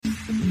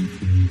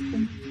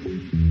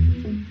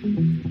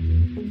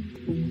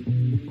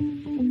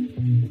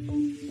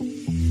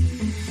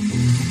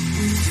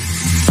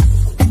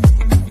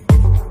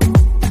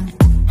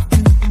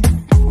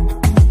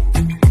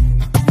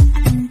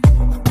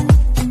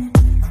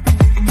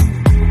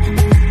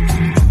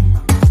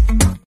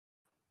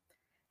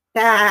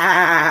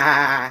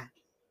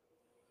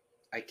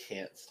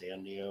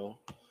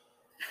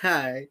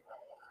Hi.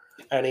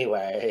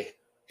 Anyway,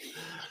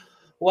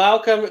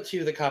 welcome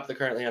to the Cop the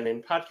Currently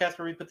Unnamed podcast,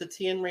 where we put the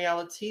tea in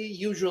reality,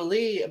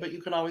 usually, but you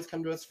can always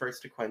come to us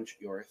first to quench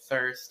your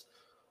thirst.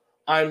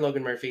 I'm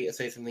Logan Murphy,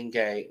 Say Something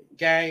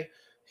Gay.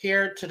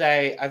 Here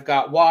today, I've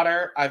got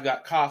water, I've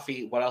got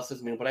coffee, what else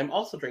is new? But I'm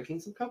also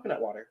drinking some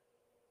coconut water.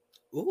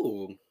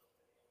 Ooh.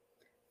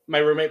 My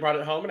roommate brought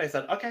it home, and I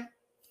said, okay.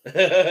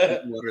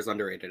 Water's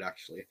underrated,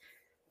 actually.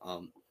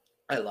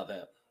 I love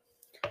it.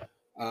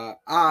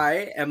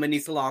 I am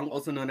Anissa Long,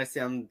 also known as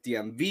Sam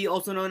DMV,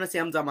 also known as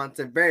Sam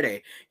Diamante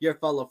Verde, your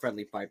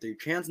fellow-friendly 5'3"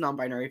 trans,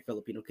 non-binary,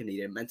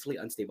 Filipino-Canadian, mentally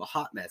unstable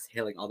hot mess,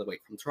 hailing all the way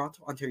from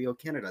Toronto, Ontario,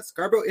 Canada.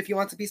 Scarborough, if you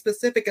want to be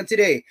specific. And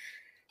today,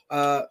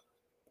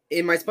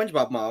 in my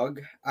SpongeBob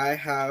mug, I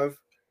have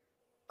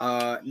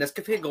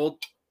Nescafe Gold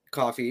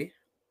coffee.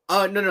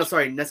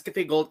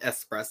 Nescafe Gold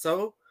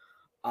espresso.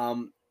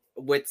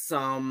 With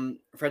some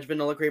French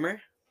vanilla creamer.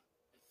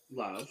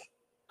 Love.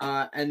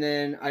 And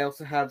then I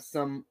also have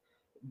some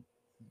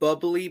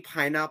bubbly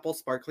pineapple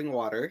sparkling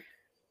water.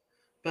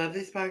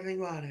 Bubbly sparkling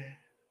water.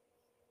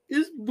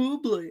 It's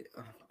bubbly.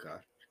 Oh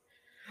god.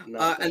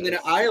 Not and then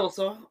this. I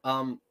also,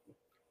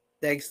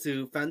 thanks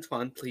to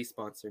Fantwan, please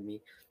sponsor me.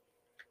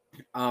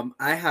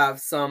 I have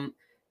some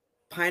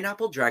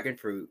pineapple dragon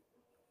fruit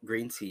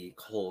green tea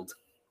cold.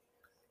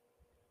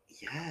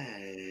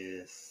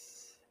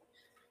 Yes.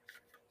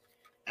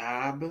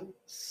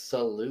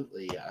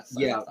 Absolutely yes.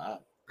 Yeah. I love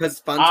that.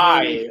 Because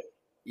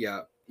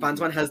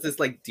Fantwan has this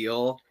like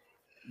deal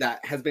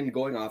that has been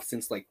going off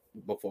since like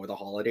before the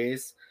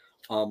holidays.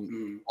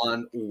 On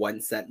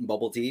 1 cent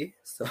bubble tea.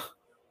 So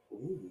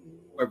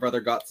my brother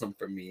got some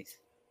from me.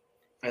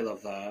 I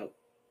love that.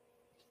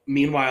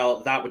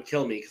 Meanwhile, that would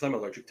kill me because I'm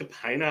allergic to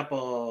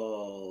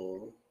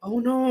pineapple. Oh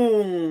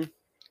no.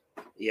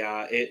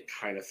 Yeah, it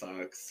kind of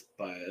sucks,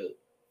 but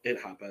it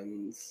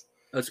happens.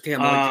 That's okay.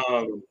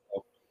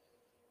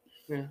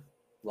 Yeah,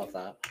 love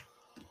that.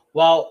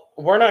 Well,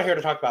 we're not here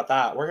to talk about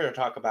that. We're here to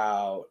talk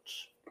about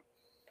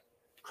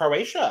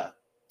Croatia.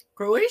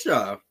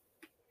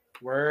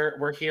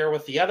 We're here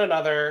with yet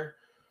another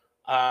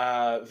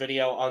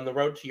video on the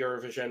road to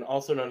Eurovision,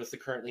 also known as the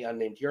currently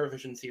unnamed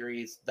Eurovision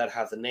series that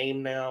has a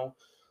name now.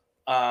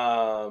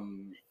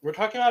 We're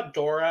talking about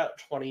Dora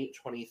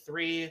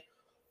 2023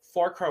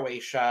 for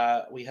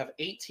Croatia. We have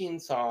 18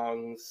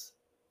 songs.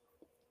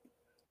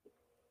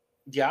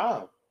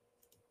 Yeah,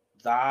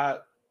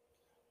 that.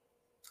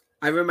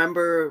 I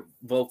remember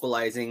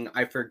vocalizing.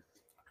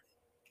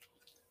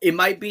 It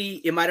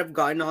might have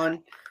gotten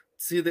on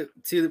to the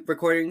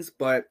recordings,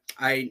 but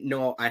I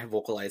know I have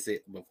vocalized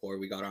it before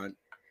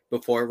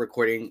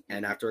recording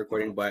and after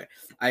recording. But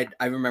I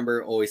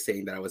remember always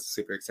saying that I was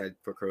super excited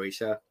for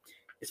Croatia,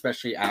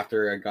 especially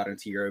after I got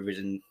into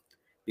Eurovision,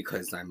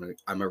 because I'm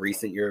a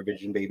recent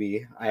Eurovision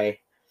baby.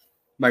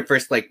 My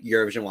first like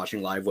Eurovision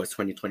watching live was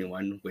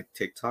 2021 with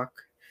TikTok.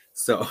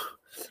 So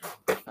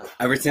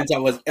ever since I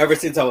was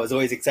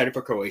always excited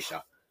for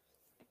Croatia.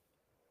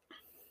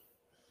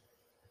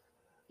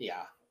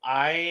 Yeah,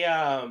 I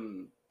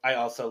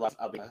also love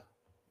Albania.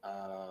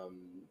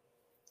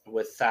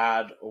 Was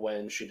sad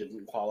when she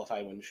didn't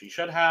qualify when she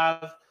should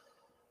have.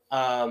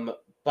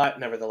 But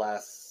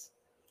nevertheless,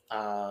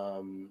 yeah,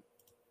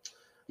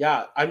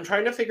 I'm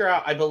trying to figure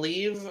out. I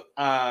believe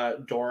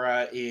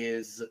Dora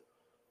is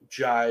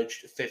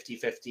judged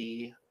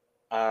 50-50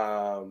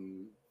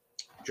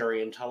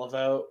 jury and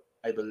televote,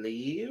 I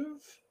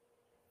believe.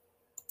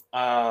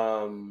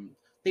 The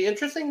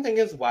interesting thing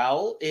as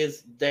well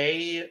is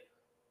they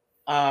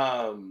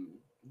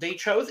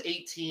chose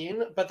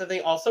 18, but then they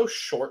also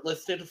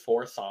shortlisted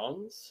 4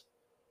 songs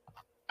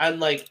and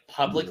like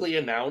publicly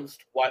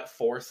announced what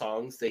 4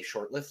 songs they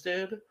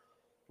shortlisted,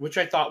 which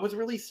I thought was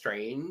really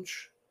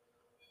strange.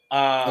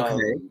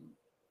 Okay.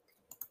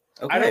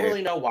 I don't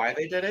really know why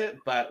they did it,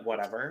 but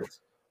whatever.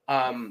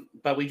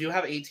 But we do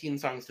have 18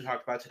 songs to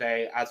talk about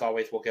today. As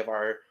always, we'll give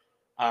our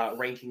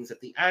rankings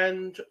at the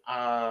end.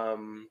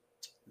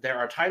 There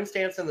are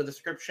timestamps in the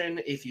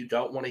description if you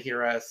don't want to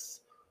hear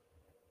us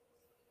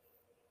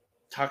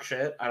talk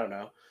shit. I don't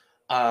know.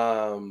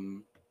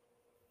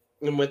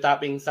 And with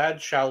that being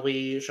said, shall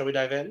we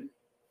dive in?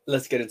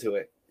 Let's get into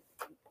it.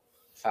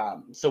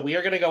 So we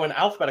are going to go in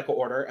alphabetical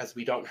order, as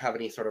we don't have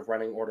any sort of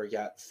running order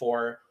yet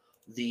for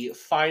the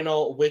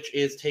final, which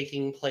is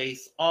taking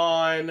place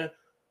on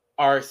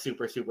our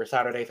Super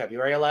Saturday,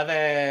 February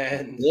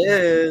 11th.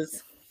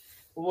 Yes.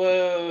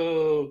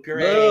 Whoa,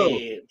 great.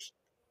 Whoa.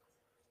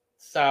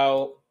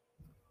 So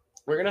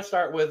we're going to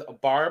start with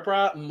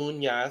Barbara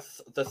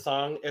Munoz. The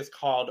song is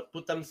called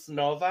Putem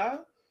Snova,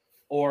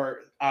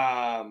 or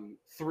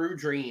Through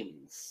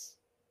Dreams,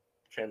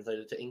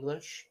 translated to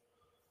English.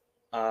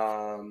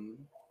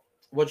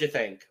 What'd you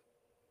think?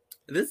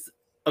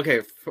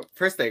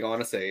 First thing I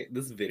want to say,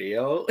 this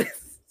video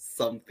is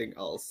something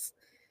else.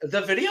 The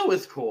video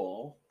is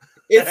cool.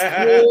 It's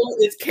cool.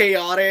 It's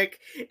chaotic.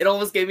 It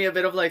almost gave me a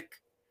bit of like,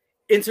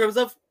 in terms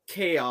of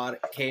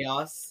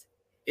chaos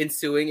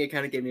ensuing, it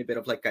kind of gave me a bit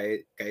of like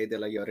Calle de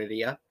la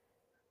Llorería.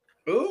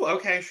 Ooh,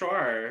 okay,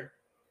 sure.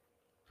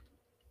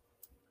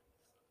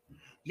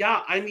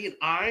 Yeah, I mean,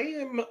 I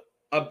am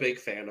a big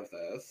fan of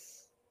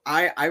this.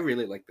 I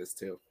really like this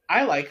too.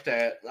 I liked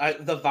it.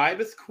 The vibe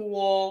is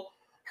cool.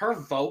 Her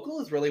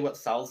vocal is really what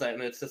sells it,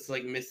 and it's this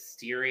like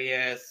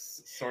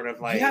mysterious, sort of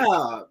like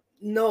Yeah,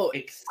 no,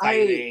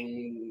 I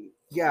exciting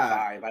yeah,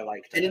 vibe. I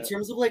liked and in it.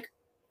 terms of like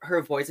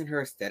her voice and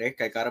her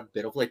aesthetic, I got a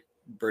bit of like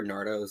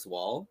Bernardo as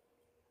well.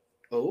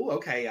 Oh,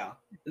 okay, yeah.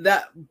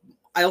 That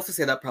I also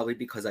say that probably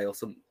because I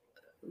also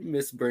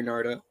miss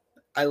Bernardo.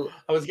 I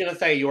I was gonna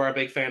say you are a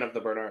big fan of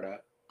the Bernarda.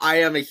 I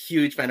am a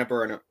huge fan of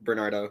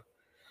Bernardo.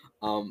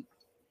 Um,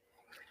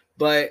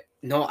 but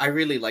no, I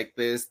really like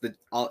this.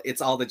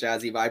 It's all the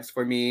jazzy vibes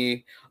for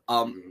me.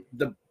 Mhm.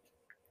 The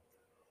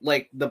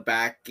like the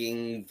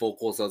backing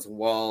vocals as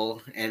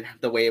well, and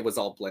the way it was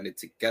all blended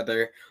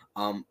together.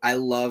 I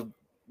love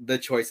the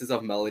choices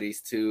of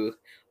melodies too.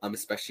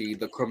 Especially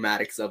the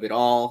chromatics of it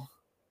all.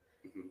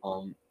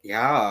 Mhm.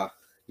 Yeah,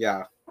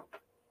 yeah.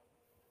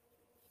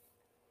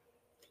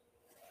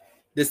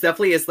 This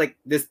definitely is like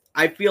this.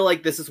 I feel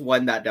like this is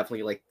one that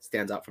definitely like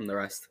stands out from the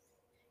rest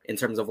in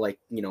terms of like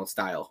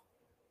style.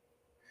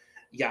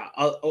 Yeah,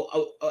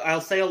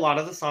 I'll say a lot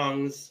of the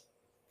songs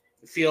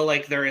feel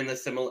like they're in the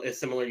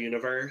similar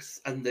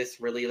universe, and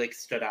this really like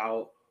stood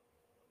out.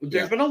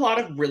 There's Yeah, been a lot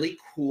of really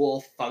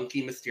cool,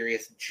 funky,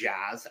 mysterious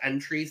jazz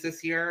entries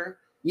this year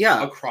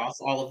yeah,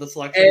 across all of the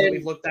selections that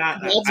we've and looked at.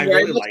 And that's I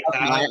very really much like up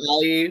my that.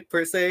 alley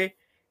per se,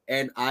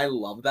 and I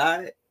love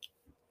that.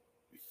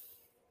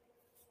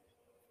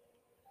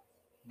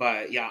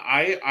 But yeah,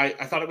 I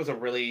thought it was a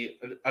really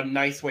a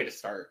nice way to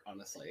start,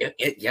 honestly.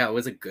 Yeah, it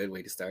was a good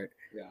way to start.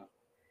 Yeah.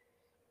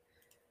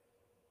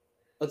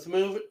 Let's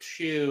move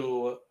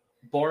to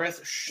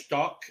Boris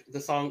Stock. The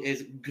song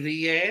is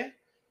Grille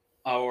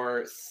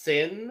or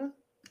Sin,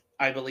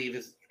 I believe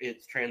is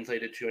it's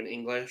translated to in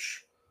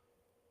English.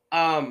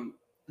 Um,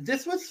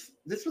 this was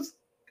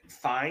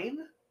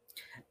fine.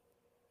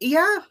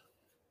 Yeah,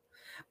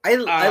 I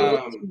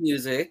love the Um,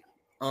 music.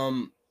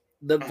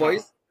 The uh-huh.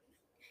 voice.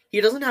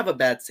 He doesn't have a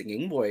bad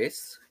singing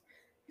voice.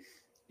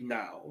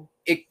 No,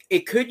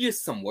 It could use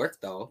some work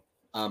though.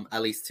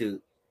 At least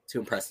to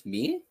impress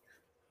me.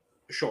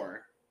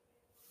 sure.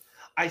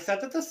 I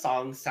said that the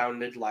song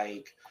sounded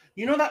like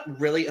that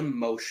really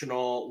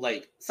emotional,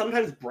 like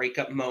sometimes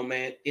breakup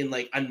moment in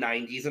like a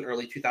 '90s and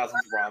early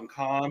 2000s rom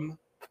com.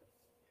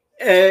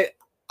 Eh,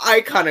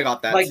 I kind of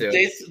got that Like too.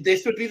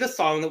 this would be the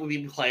song that would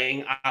be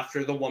playing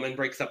after the woman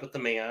breaks up with the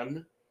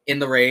man. In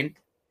the rain.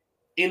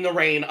 In the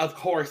rain, of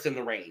course, in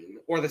the rain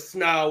or the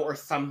snow or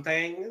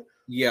something.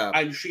 Yeah,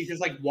 And she's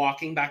just like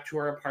walking back to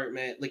her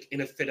apartment, like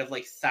in a fit of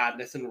like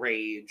sadness and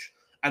rage,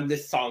 and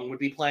this song would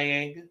be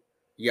playing.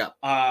 yeah,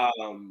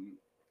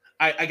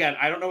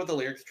 I don't know what the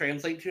lyrics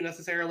translate to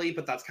necessarily,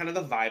 but that's kind of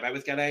the vibe I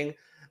was getting.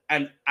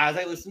 And as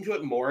I listened to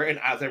it more and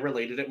as I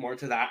related it more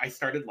to that, I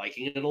started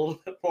liking it a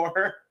little bit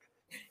more.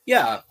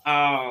 yeah.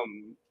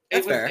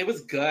 It That's was fair. it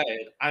was good.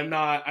 I'm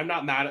not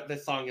mad at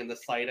this song in the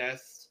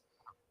slightest.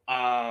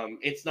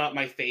 It's not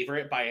my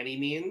favorite by any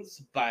means,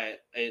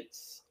 but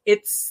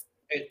It's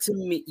it to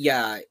me.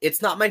 Yeah,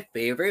 it's not my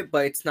favorite,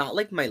 but it's not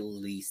like my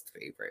least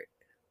favorite.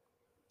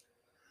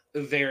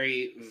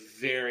 very,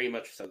 very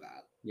much so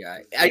that. Yeah,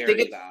 I think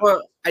Very it's. that.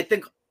 Well, I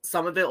think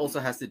some of it also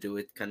has to do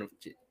with kind of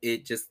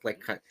it just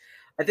like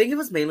I think it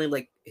was mainly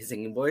like his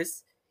singing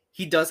voice.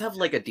 He does have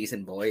like a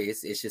decent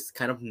voice. It's just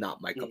kind of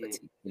not my cup of Mhm.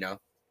 tea.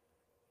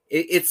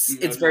 It's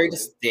No, very totally.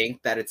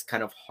 distinct that it's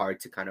kind of hard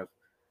to kind of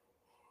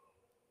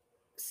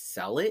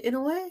sell it in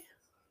a way.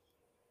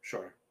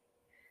 Sure.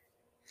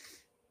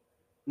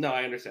 No,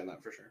 I understand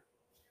that for sure.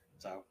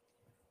 So,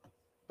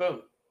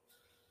 boom.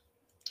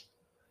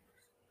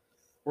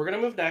 We're gonna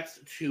move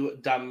next to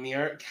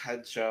Damir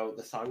Kedjo.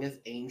 The song is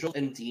 "Angels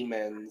and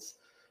Demons."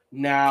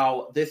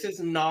 Now, this is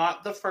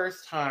not the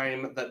first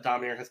time that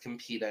Damir has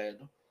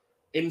competed.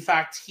 In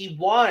fact, he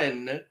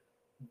won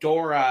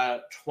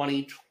Dora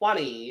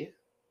 2020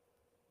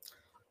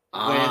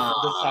 with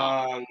the Ah,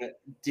 song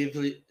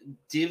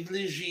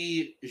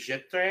Divliji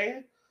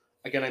Jetre.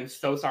 Again, I'm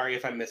so sorry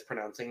if I'm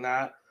mispronouncing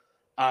that.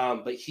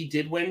 But he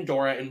did win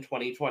Dora in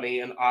 2020,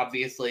 and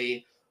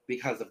obviously,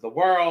 because of the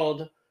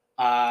world,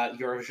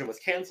 Eurovision was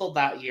canceled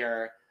that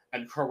year,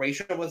 and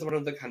Croatia was one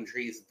of the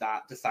countries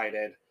that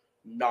decided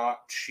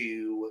not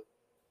to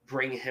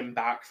bring him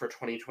back for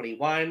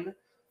 2021,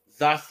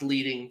 thus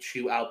leading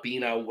to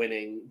Albina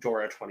winning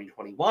Dora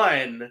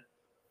 2021.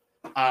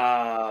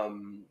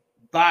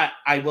 But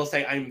I will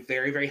say I'm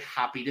very, very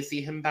happy to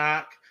see him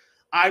back.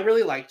 I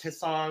really liked his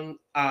song.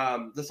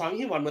 The song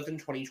he won with in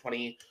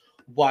 2020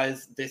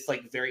 was this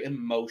like very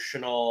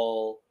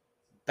emotional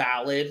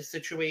ballad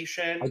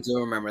I situation. do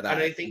remember And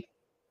that.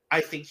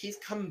 I think he's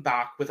come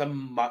back with a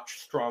much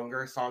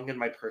stronger song in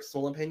my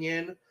personal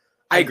opinion.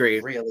 I I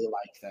agree. really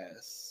like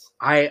this.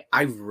 I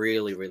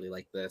really really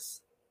like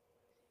this.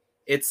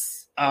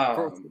 It's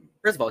first, Um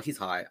first of all, he's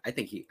hot. I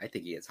think he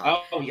is hot.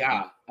 oh Um,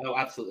 yeah. Oh,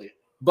 absolutely.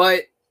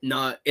 but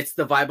no, it's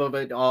the vibe of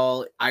it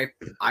all. I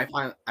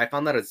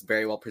found that it's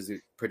very well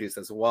produced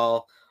as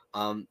well.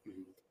 Um,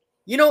 Mhm.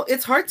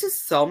 it's hard to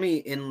sell me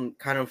in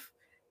kind of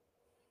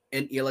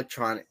an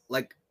electronic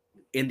like.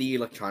 in the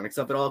electronics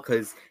of it all,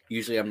 because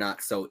usually I'm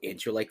not so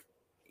into like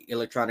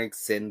electronic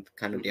synth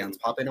kind of dance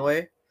pop in a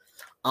way.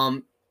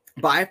 But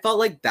I felt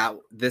like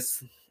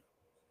this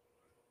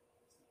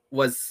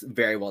was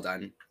very well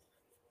done.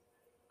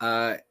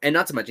 And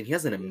not to mention, he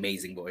has an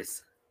amazing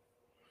voice.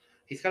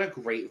 He's got a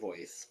great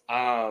voice.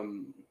 I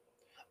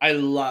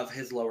love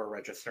his lower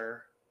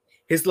register.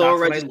 His lower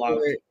That's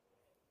register.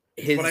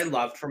 What I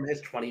loved from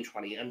his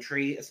 2020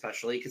 entry,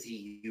 especially because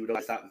he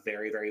utilized that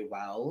very, very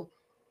well.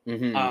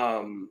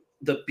 Mm-hmm.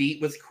 The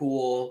beat was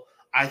cool.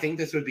 I think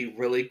this would be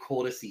really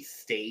cool to see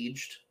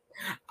staged.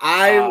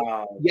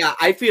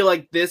 I feel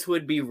like this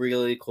would be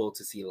really cool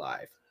to see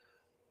live.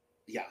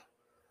 Yeah,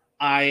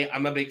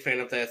 I'm a big fan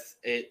of this.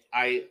 Of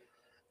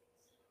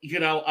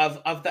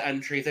the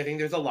entries, I think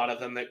there's a lot of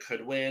them that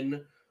could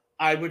win.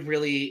 I would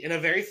really, in a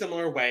very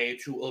similar way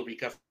to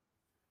Ulrika.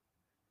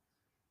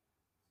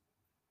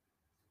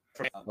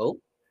 Oh,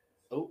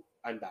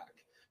 I'm back.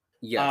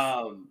 Yes.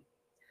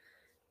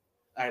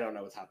 I don't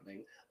know what's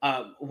happening.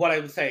 What I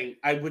was saying,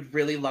 I would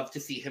really love to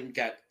see him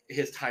get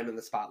his time in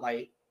the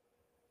spotlight.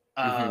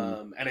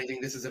 And I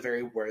think this is a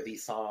very worthy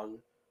song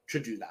to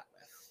do that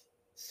with.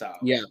 So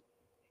yeah,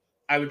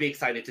 I would be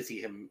excited to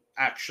see him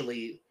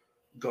actually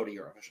go to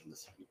Eurovision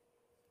this time.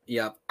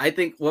 Yeah, I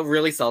think what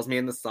really sells me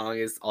in the song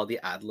is all the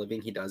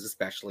ad-libbing he does,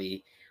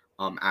 especially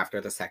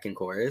after the second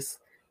chorus.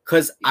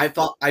 Because I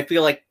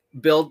feel like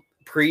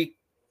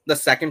the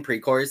second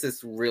pre-chorus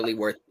is really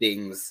where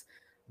things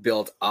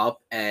build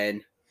up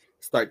and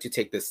start to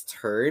take this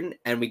turn,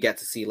 and we get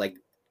to see like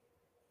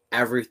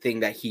everything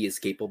that he is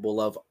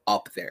capable of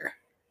up there.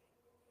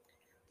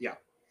 Yeah.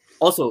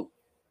 Also,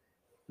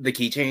 the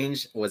key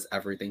change was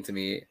everything to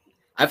me.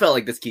 I felt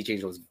like this key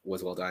change was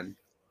well done.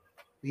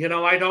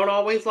 I don't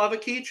always love a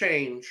key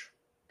change,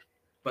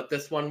 but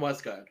this one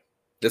was good.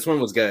 This one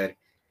was good.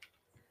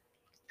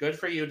 Good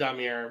for you,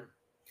 Damir.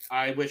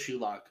 I wish you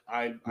luck.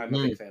 I'm a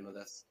big fan of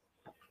this.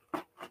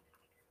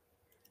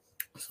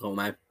 So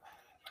my.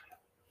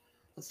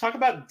 Let's talk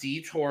about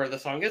Detour. The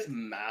song is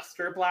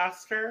Master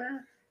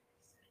Blaster.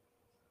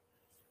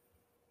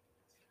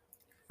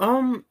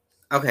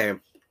 Okay.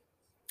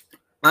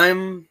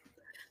 I'm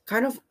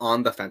kind of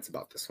on the fence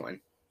about this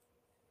one.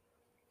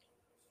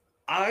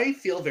 I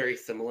feel very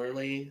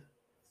similarly.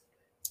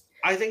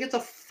 I think it's a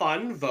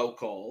fun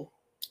vocal.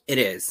 It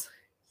is.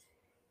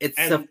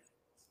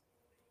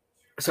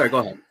 Sorry, go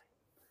ahead.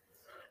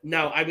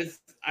 No,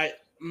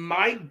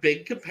 my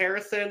big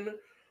comparison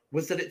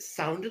was that it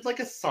sounded like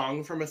a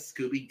song from a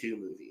Scooby-Doo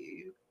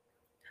movie.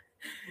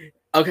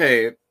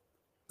 Okay.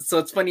 So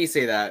it's funny you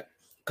say that,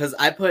 because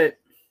I put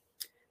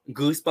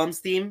Goosebumps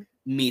theme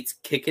meets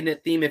Kickin'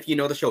 It theme, if you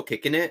know the show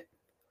Kickin' It.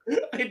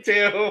 I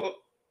do.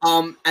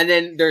 And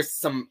then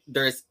there's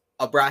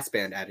a brass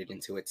band added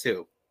into it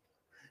too.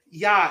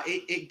 Yeah,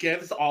 it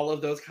gives all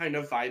of those kind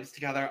of vibes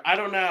together. I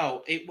don't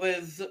know.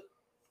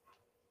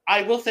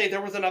 I will say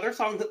there was another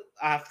song that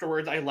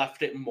afterwards I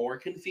left it more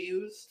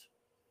confused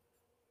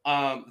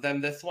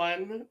than this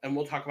one, and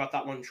we'll talk about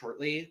that one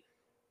shortly.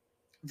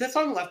 This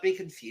song left me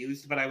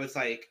confused, but I was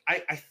like,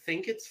 I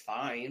think it's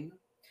fine.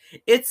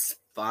 It's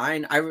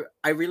fine.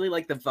 I really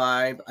like the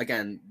vibe.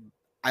 Again,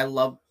 I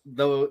love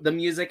the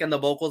music and the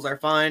vocals are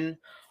fun.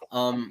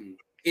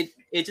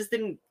 It just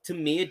didn't, to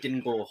me, it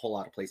didn't go a whole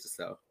lot of places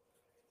though.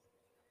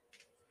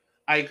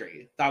 I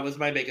agree. That was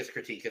my biggest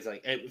critique, is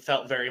like it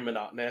felt very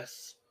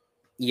monotonous.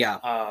 Yeah.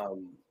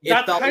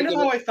 That's kind of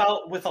how I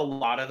felt with a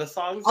lot of the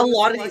songs. A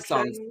lot of these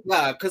songs.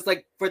 Yeah, because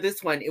like for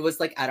this one, it was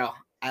like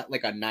at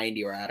like a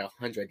 90 or at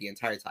 100 the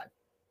entire time.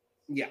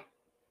 Yeah.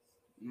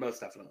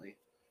 Most definitely.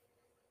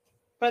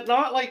 But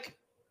not like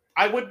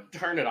I would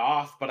turn it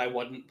off, but I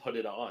wouldn't put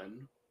it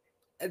on.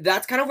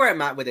 That's kind of where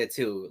I'm at with it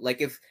too. Like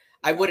if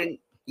I wouldn't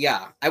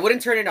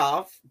turn it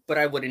off, but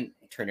I wouldn't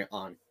turn it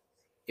on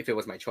if it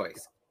was my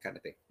choice, kind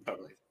of thing.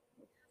 Totally.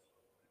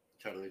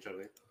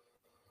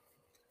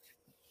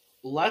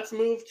 Let's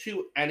move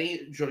to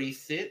Any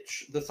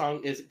Jurisic. The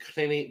song is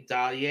Kreni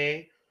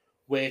Dalje,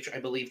 which I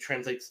believe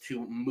translates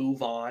to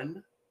move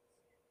on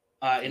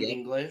in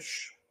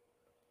English.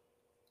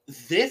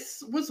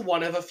 This was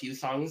one of a few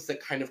songs that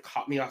kind of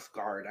caught me off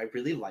guard. I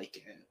really like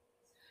it.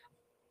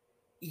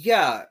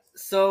 Yeah,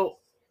 so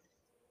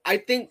I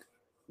think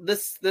the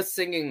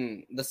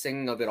singing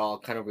of it all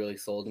kind of really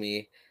sold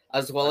me,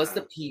 as well as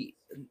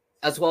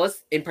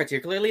in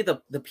particularly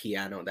the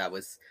piano that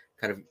was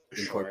kind of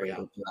incorporated.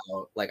 Sure,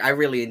 yeah. Like I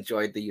really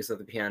enjoyed the use of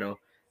the piano.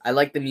 I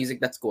like the music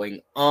that's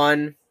going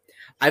on.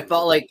 I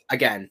felt like,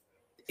 again,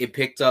 it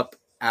picked up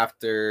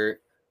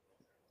after,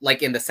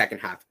 like in the second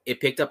half.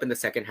 It picked up in the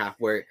second half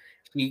where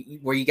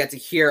you get to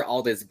hear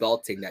all this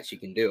belting that she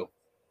can do.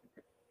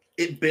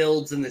 It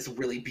builds in this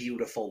really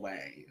beautiful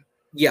way.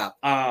 Yeah.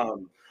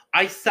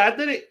 I said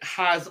that it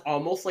has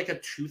almost like a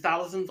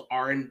 2000s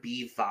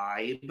R&B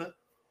vibe,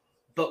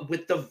 but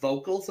with the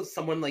vocals of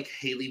someone like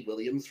Hayley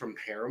Williams from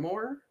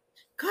Paramore.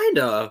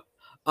 Kinda.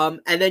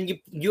 And then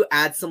you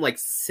add some like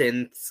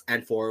synths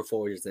and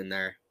 404s in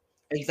there.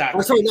 Exactly.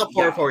 Oh, sorry, not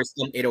 404s,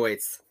 some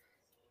 808s.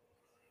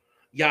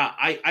 Yeah,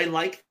 I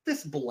like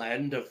this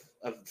blend of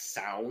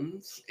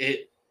sounds.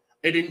 It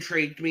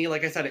intrigued me.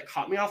 Like I said, it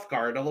caught me off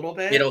guard a little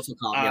bit. It also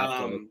caught me off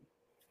guard.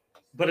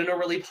 But in a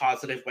really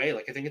positive way.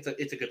 Like I think it's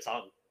a good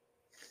song.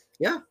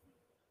 Yeah.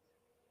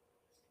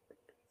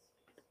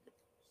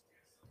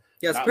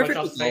 Yeah, it's Not much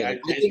perfectly else to say. solid.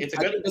 I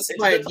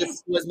think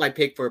This was my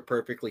pick for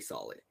perfectly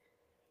solid.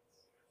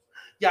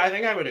 Yeah, I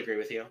think I would agree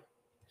with you.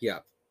 Yeah.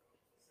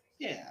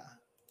 Yeah.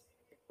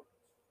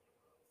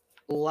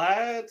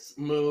 Let's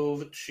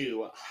move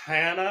to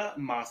Hannah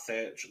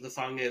Masic. The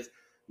song is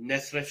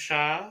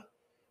Nesresha,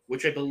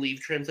 which I believe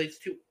translates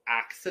to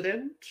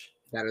accident.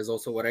 That is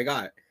also what I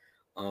got.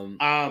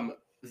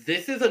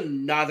 This is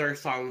another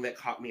song that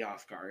caught me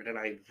off guard, and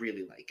I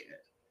really like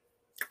it.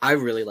 I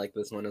really like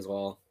this one as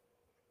well.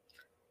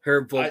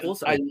 Her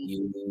vocals are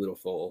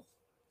beautiful.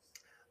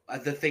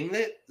 The thing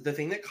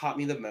that caught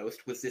me the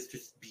most was this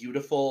just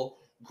beautiful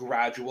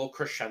gradual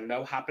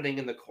crescendo happening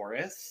in the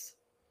chorus.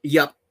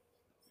 Yep.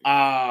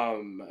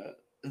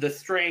 The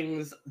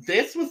strings.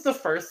 This was the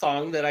first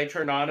song that I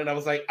turned on, and I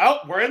was like, "Oh,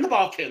 we're in the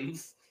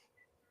Balkans."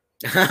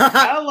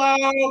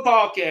 Hello,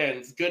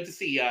 Balkans. Good to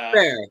see ya.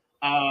 Fair.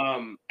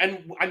 And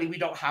I mean, we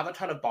don't have a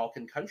ton of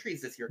Balkan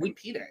countries this year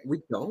competing.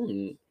 We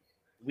don't.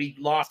 We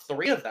lost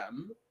 3 of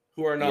them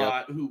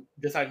who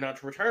decided not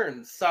to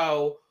return.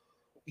 So,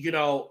 you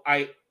know,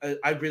 I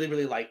really,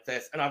 really like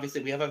this. And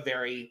obviously we have a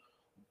very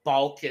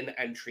Balkan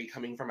entry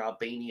coming from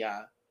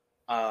Albania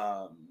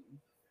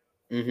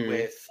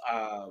with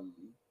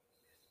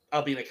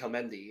Albina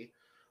Kelmendi.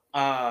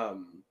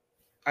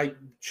 I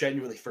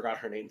genuinely forgot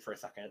her name for a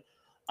second.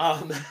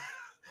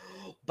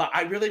 But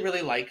I really,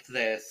 really liked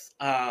this.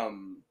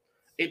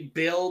 It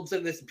builds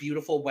in this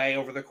beautiful way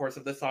over the course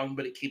of the song,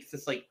 but it keeps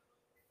this like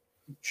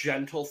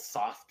gentle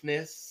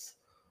softness,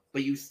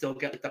 but you still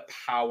get like the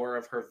power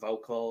of her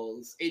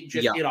vocals.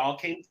 It all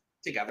came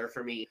together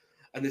for me,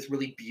 and this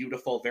really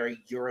beautiful, very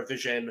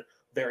Eurovision,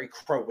 very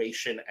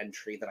Croatian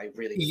entry that I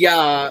really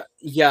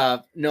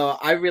liked. No,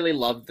 I really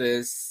love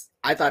this.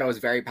 I thought it was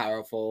very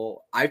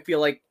powerful. I feel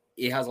like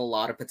it has a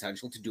lot of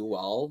potential to do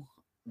well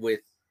with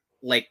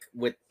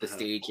the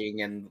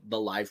staging and the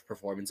live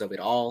performance of it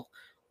all.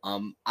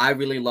 I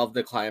really love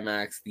the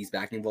climax. These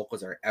backing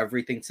vocals are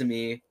everything to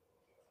me.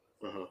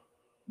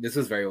 This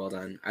was very well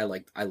done. I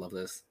love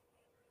this.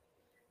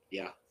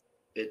 Yeah,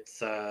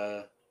 it's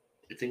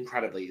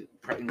incredibly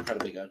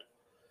good.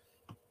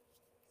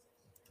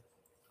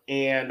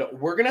 And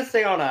we're gonna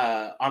stay on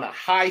a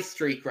high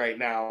streak right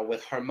now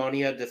with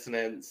Harmonia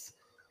Dissonance.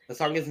 The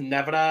song is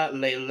Nevra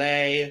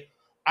Lele.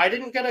 I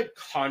didn't get a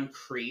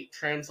concrete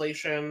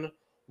translation.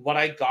 What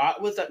I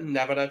got was that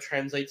Nevra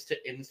translates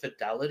to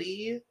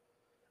infidelity,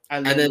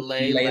 and then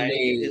Lele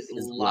is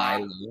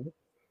lie.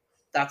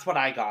 That's what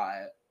I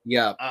got.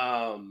 Yeah.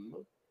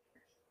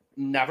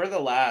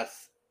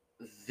 Nevertheless,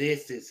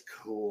 this is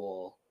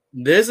cool.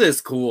 This is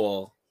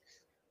cool.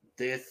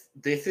 This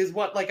is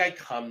what like I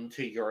come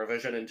to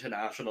Eurovision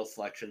International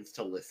selections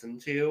to listen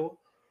to.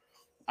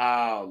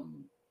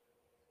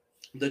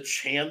 The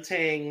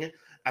chanting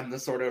and the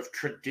sort of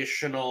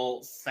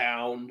traditional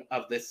sound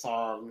of this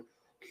song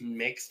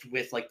mixed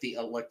with like the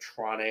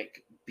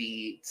electronic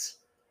beat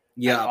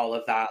and all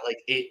of that,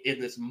 like it in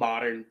this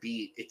modern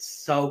beat, it's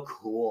so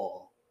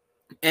cool.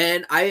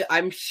 And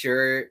I'm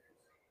sure,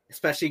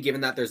 especially given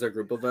that there's a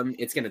group of them,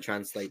 it's going to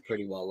translate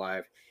pretty well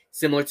live.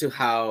 Similar to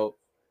how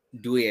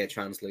Duye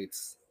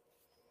translates.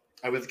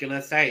 I was going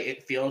to say,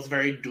 it feels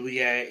very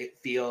Duye. It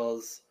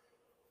feels...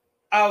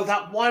 Oh,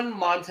 that one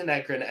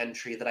Montenegrin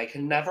entry that I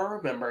can never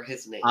remember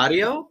his name.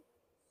 Audio?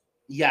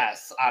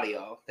 Yes,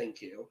 Audio.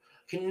 Thank you.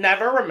 Can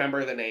never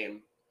remember the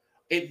name.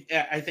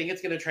 I think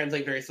it's going to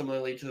translate very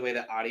similarly to the way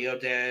that Audio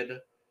did.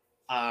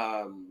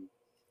 Or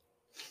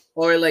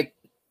like,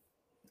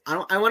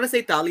 I want to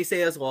say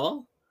Talise as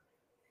well.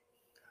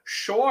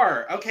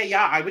 Sure. Okay,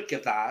 yeah, I would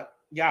give that.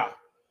 Yeah.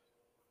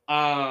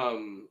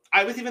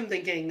 I was even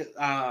thinking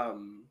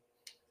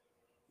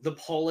the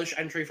Polish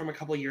entry from a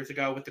couple years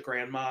ago with the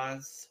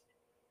grandmas.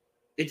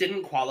 It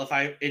didn't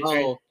qualify. It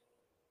didn't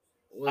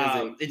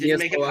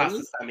make it past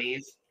the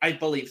semis. I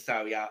believe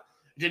so, yeah.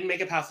 It didn't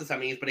make it past the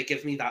semis, but it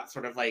gives me that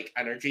sort of like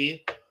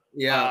energy.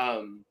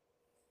 Yeah.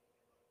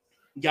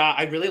 Yeah,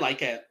 I really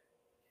like it.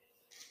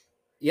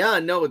 Yeah,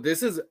 no,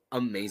 this is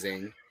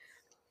amazing.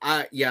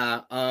 I think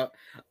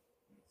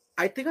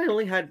I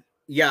only had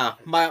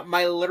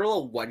my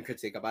literal one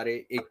critique about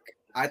it.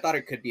 I thought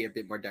it could be a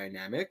bit more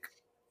dynamic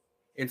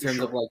in terms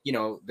of like, you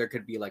know, there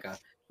could be like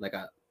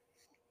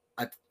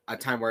a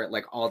time where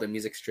like all the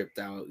music stripped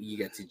out, you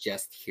get to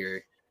just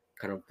hear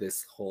kind of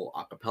this whole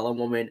acapella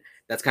moment.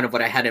 That's kind of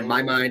what I had in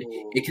my mind.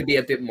 It could be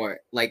a bit more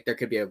like there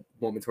could be a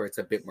moment where it's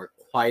a bit more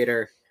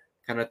quieter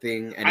kind of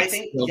thing, and it's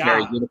still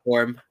very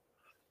uniform.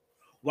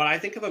 What I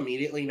think of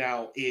immediately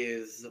now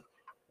is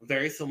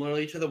very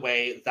similarly to the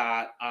way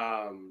that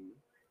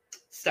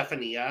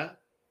Stefania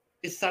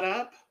is set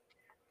up.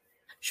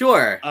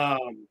 Sure.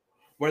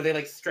 Where they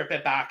like strip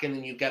it back and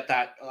then you get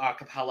that a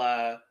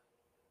cappella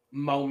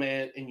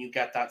moment and you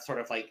get that sort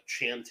of like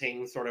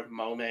chanting sort of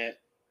moment.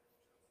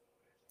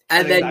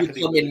 And then you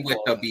come in with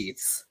the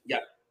beats. Yeah.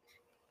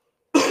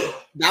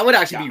 That would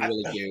actually Yeah, be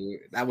really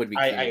cute. That would be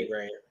I cute.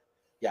 agree.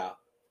 Yeah.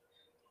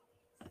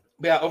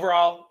 But yeah,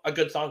 overall, a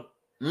good song.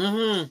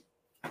 Mm-hmm.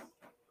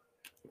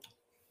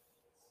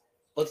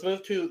 Let's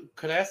move to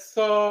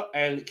Creso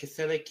and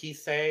Kisele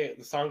Kise.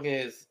 The song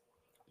is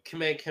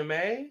Kime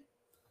Kime.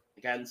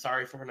 Again,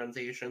 sorry for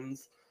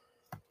pronunciations.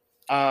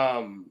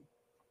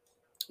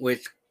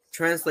 Which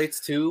translates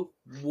to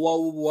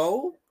whoa,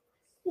 whoa,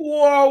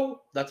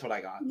 Whoa! That's what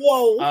I got.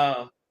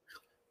 whoa.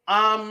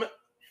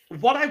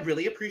 What I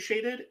really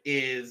appreciated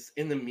is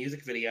in the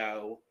music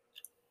video,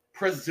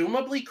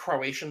 presumably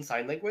Croatian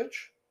Sign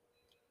Language.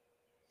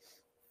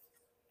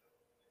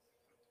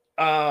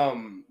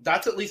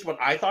 That's at least what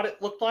I thought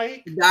it looked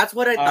like. That's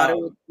what I thought it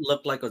would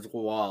look like as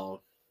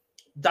well.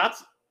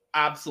 That's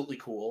absolutely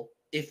cool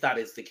if that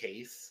is the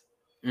case.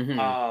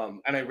 Mm-hmm.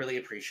 And I really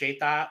appreciate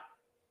that.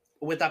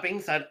 With that being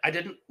said, I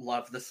didn't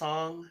love the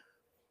song.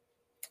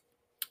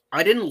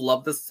 I didn't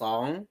love the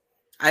song.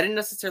 I didn't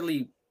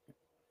necessarily.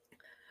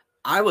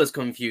 I was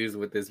confused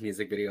with this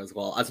music video as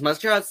well. As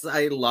much as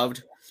I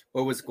loved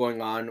what was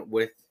going on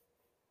with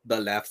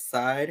the left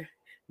side,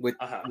 with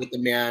the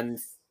man,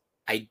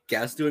 I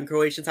guess, doing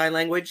Croatian Sign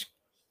Language,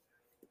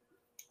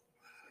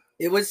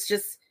 it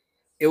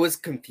was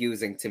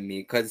confusing to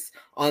me because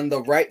on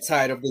the right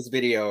side of this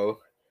video,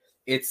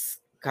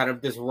 it's kind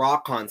of this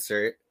rock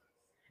concert,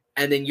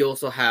 and then you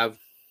also have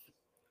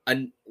a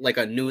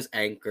news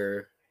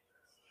anchor.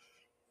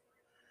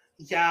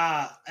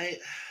 Yeah,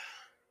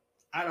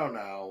 I don't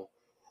know.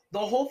 The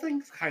whole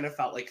thing kind of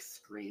felt like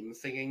Scream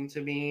singing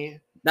to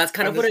me. That's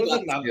kind of what I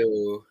got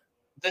too.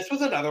 This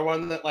was another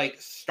one that like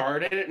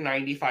started at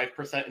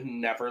 95% and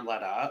never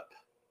let up.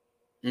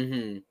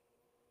 Mm-hmm.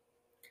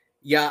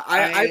 Yeah,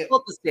 I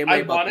felt the same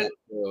way about that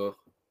too.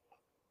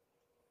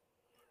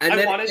 And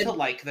I wanted to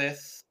like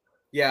this.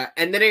 Yeah,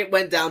 and then it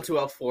went down to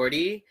a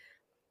 40,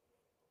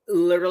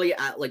 literally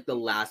at like the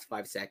last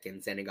 5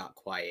 seconds, and it got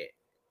quiet.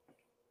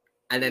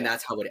 And then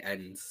that's how it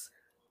ends.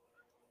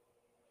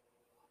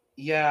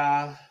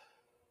 Yeah.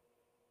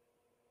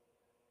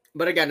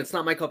 But again, it's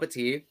not my cup of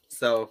tea,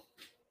 so.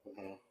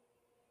 Mm-hmm.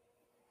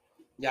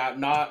 Yeah,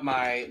 not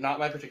my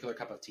particular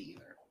cup of tea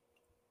either.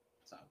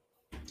 So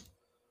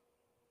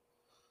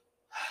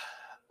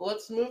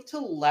let's move to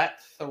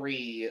Let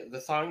 3.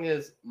 The song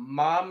is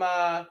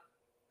Mama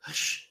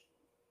Shh.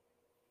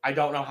 I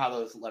don't know how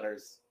those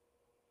letters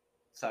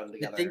sound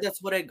together. I think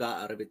that's what I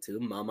got out of it too.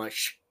 Mama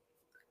Shh.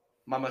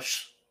 Mama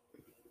Shh.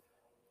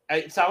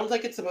 It sounds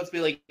like it's supposed to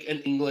be like an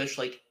English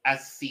like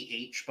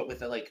SCH, but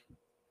with a like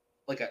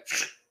a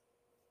shh.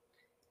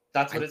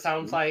 That's what it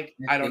sounds like.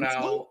 I don't know.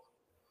 So?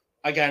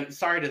 Again,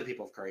 sorry to the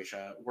people of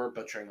Croatia. We're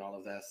butchering all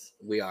of this.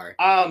 We are.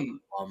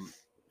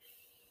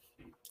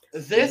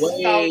 This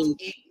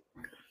felt.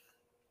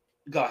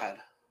 Go ahead.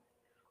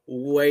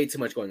 Way too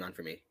much going on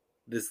for me.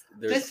 This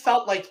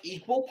felt like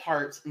equal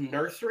parts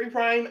nursery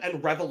rhyme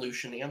and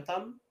revolution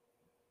anthem.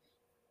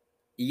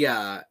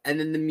 Yeah, and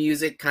then the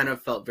music kind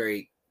of felt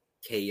very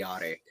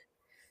chaotic.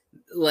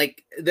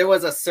 Like there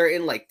was a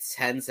certain like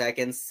 10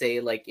 seconds, say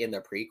like in the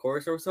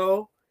pre-chorus or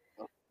so,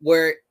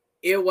 where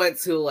it went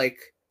to like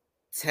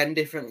 10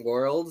 different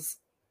worlds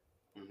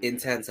in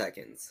 10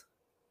 seconds.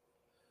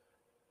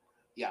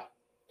 Yeah.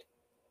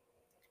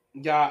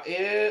 Yeah,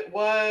 it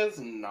was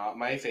not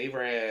my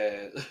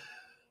favorite.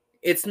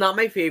 It's not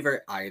my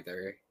favorite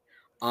either.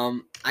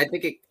 I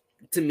think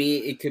to me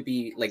it could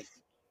be like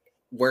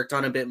worked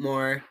on a bit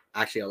more,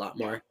 actually a lot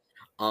more.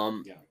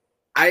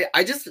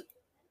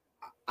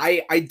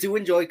 I do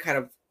enjoy kind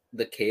of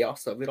the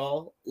chaos of it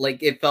all.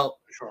 Like it felt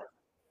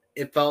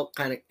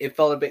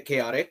a bit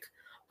chaotic.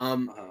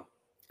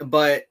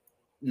 But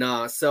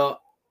nah, so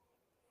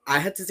I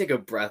had to take a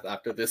breath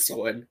after this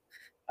one.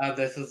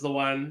 This is the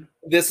one.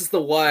 This is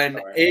the one.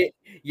 It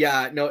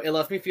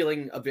left me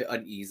feeling a bit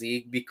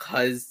uneasy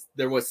because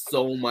there was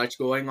so much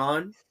going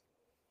on.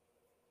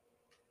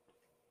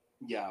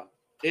 Yeah.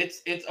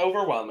 It's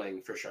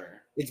overwhelming for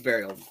sure. It's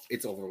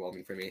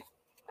overwhelming for me.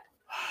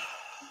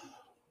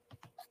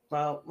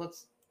 Well,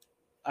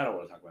 I don't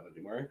want to talk about it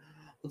anymore.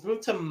 Let's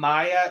move to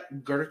Maya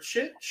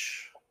Gurcic.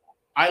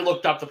 I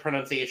looked up the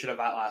pronunciation of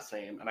that last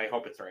name, and I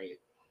hope it's right.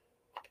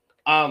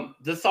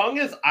 The song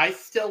is I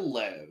Still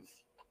Live.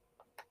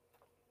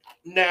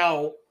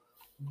 Now,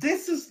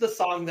 this is the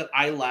song that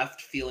I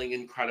left feeling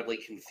incredibly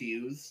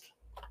confused.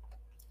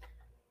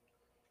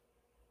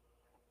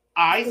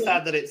 I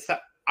said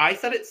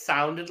it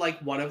sounded like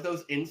one of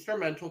those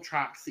instrumental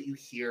tracks that you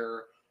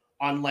hear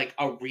on like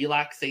a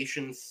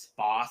relaxation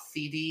spa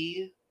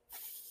CD,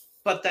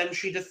 but then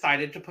she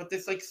decided to put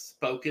this like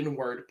spoken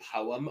word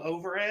poem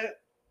over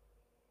it.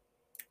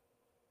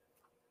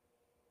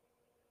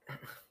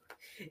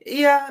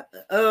 Yeah.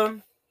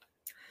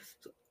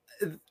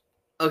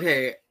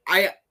 Okay.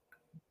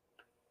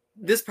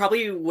 This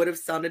probably would have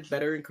sounded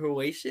better in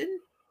Croatian.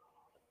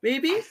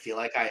 Maybe. I feel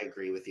like I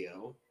agree with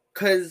you.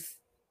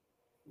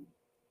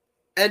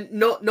 And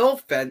no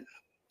offense.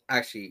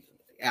 Actually,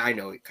 I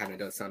know it kind of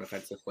does sound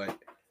offensive, but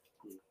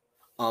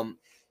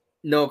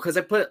no, because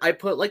I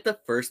put like the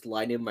first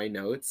line in my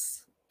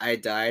notes. I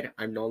died.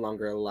 I'm no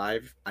longer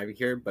alive. I'm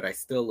here, but I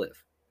still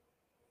live.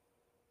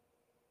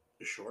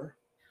 Sure.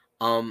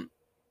 The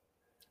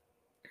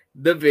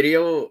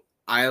video,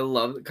 I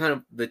love kind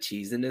of the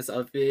cheesiness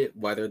of it,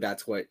 whether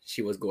that's what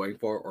she was going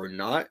for or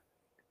not.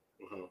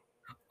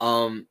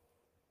 Um,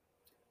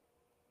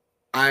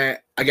 I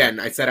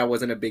said I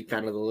wasn't a big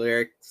fan of the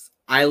lyrics.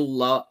 I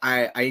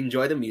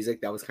enjoy the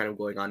music that was kind of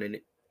going on in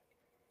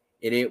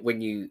it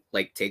when you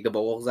like take the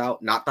vocals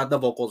out. Not that the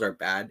vocals are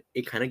bad.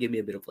 It kind of gave me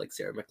a bit of like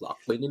Sarah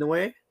McLachlan in a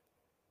way.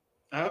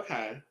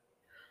 Okay.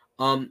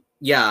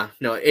 Yeah,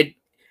 no, it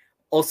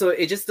also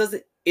it just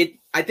doesn't it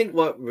I think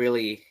what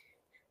really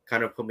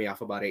kind of put me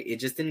off about it, it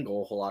just didn't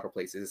go a whole lot of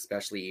places,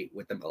 especially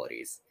with the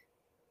melodies.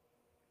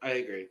 I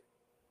agree.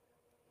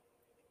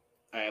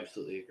 I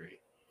absolutely agree.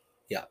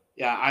 Yeah.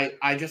 Yeah,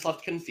 I just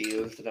left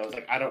confused and I was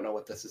like, I don't know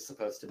what this is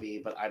supposed to be,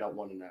 but I don't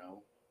want to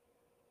know.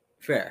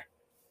 Fair.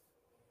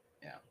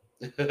 Yeah.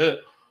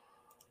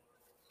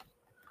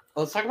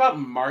 Let's talk about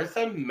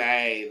Martha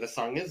May. The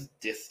song is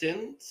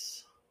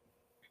Distance.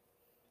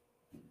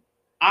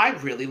 I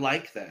really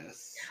like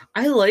this.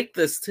 I like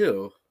this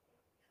too.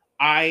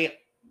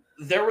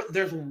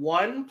 There's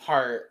one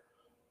part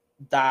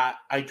that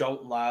I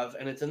don't love,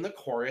 and it's in the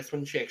chorus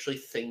when she actually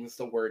sings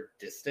the word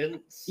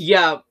distance.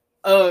 Yeah.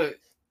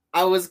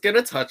 I was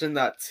gonna touch on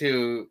that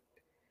too.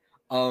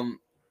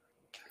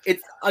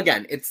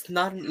 It's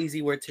not an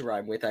easy word to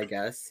rhyme with, I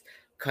guess,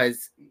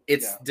 because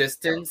it's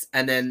distance,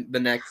 and then the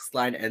next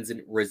line ends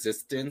in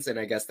resistance, and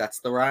I guess that's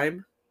the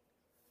rhyme.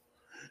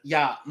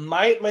 Yeah,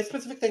 my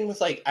specific thing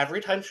was like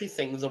every time she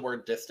sings the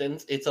word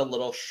distance, it's a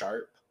little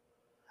sharp,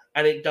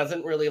 and it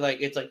doesn't really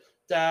like it's like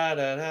da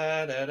da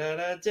da da da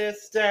da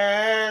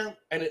distance,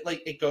 and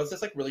it goes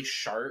this like really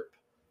sharp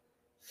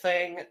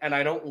thing, and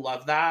I don't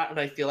love that, and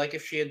I feel like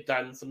if she had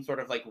done some sort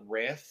of like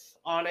riff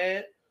on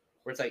it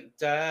where it's like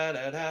da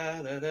da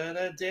da da da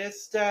da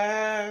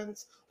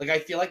distance, like I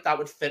feel like that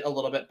would fit a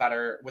little bit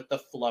better with the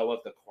flow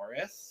of the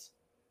chorus.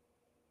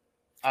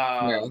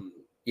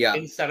 Yeah.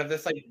 Instead of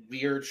this like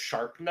weird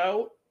sharp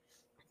note.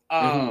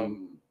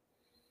 Mm-hmm.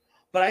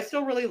 But I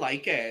still really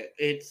like it.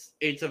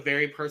 It's a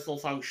very personal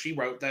song. She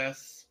wrote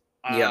this.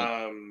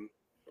 Yeah.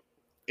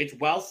 It's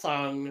well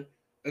sung.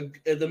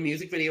 The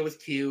music video was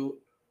cute.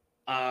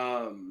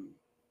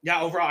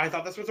 Yeah, overall, I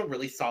thought this was a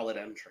really solid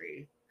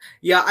entry.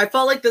 Yeah, I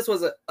felt like this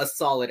was a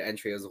solid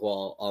entry as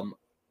well.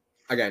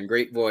 Again,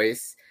 great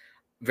voice,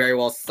 very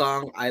well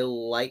sung. I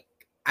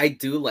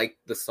do like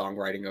the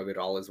songwriting of it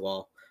all as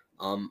well.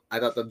 I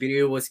thought the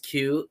video was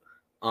cute.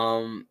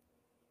 My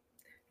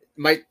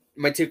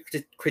two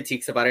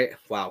critiques about it.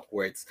 Wow,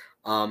 words.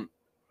 I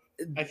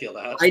feel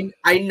that.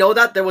 I know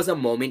that there was a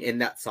moment in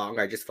that song.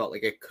 I just felt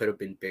like it could have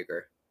been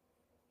bigger.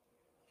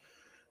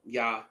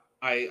 Yeah,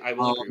 I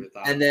will agree with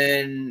that. And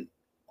then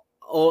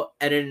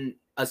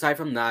aside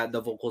from that,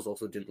 the vocals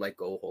also didn't like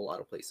go a whole lot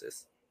of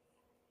places.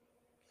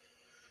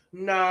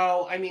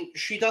 No, I mean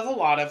she does a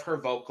lot of her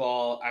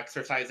vocal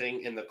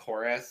exercising in the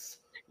chorus.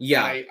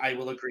 Yeah, I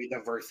will agree the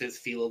verses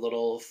feel a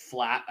little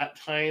flat at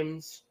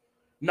times.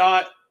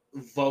 Not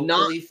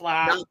vocally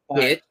flat,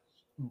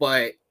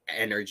 but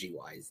energy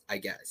wise, I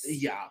guess.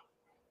 Yeah,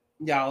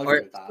 I'll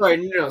agree with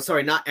that.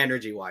 Sorry, not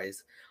energy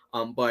wise,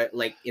 but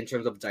like in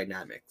terms of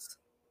dynamics.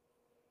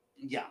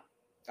 Yeah,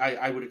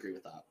 I would agree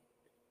with that.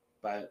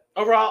 But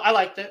overall, I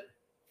liked it.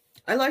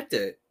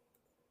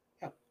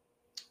 Yeah.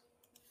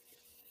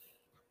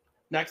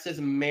 Next is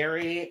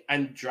Mary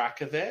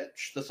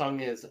Andrakovich. The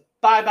song is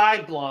Bye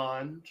Bye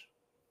Blonde.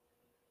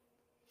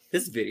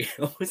 This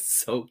video is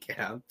so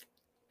camp.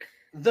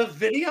 The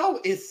video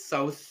is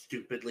so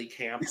stupidly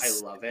camp. I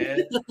love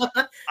it.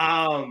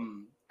 I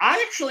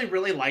actually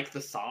really like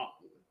the song.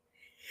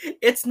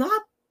 It's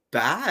not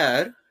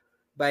bad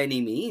by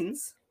any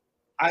means.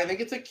 I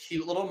think it's a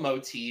cute little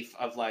motif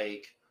of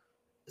like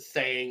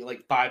saying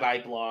like bye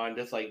bye blonde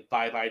is like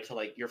bye bye to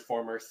like your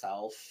former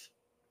self.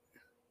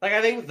 Like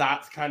I think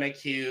that's kind of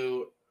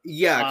cute.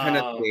 Yeah, kind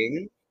of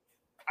thing.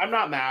 I'm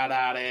not mad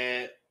at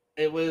it.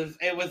 It was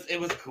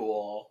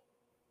cool.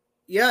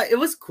 Yeah, it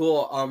was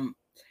cool. I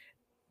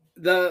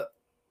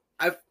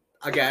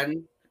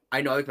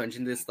know I've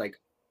mentioned this like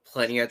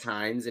plenty of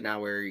times in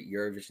our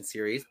Eurovision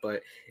series,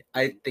 but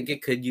I think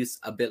it could use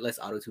a bit less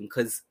autotune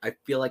because I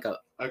feel like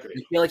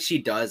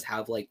she does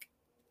have like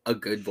a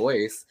good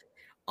voice.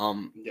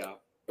 Yeah.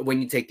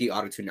 When you take the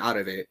autotune out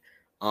of it.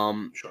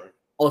 Sure.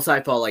 Also,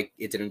 I felt like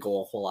it didn't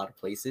go a whole lot of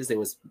places. It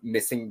was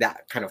missing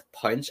that kind of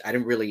punch. I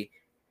didn't really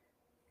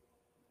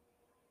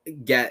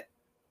get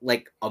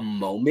like a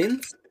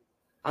moment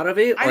out of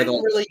it. I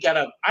didn't really get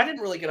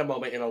a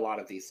moment in a lot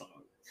of these songs.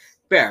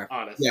 Fair,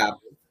 honestly. Yeah,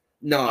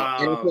 no,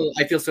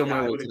 I feel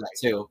similar to that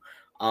too.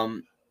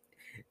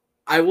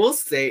 I will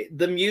say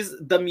the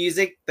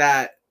music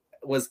that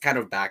was kind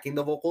of backing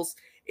the vocals,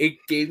 it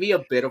gave me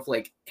a bit of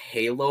like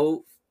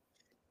Halo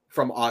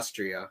from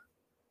Austria.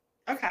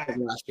 Okay.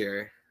 From last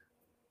year.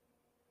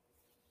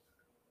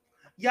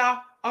 Yeah,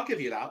 I'll give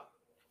you that.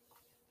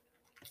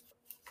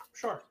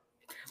 Sure.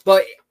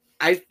 But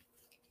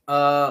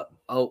oh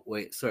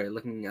wait, sorry,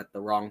 looking at the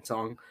wrong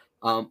song.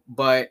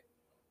 But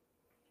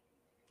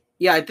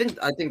Yeah, I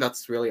think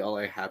that's really all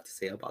I have to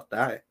say about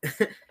that.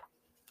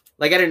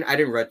 Like I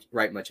didn't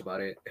write much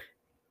about it.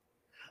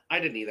 I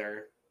didn't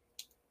either,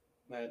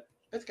 but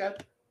it's good.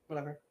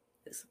 Whatever.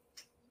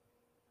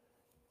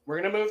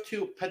 We're gonna move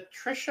to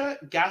Patricia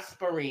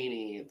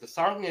Gasparini. The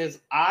song is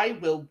 "I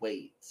Will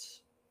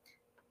Wait."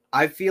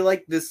 I feel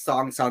like this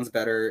song sounds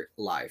better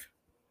live.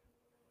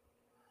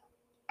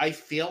 I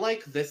feel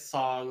like this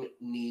song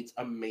needs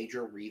a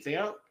major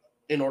revamp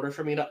in order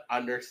for me to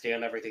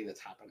understand everything that's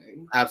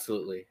happening.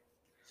 Absolutely.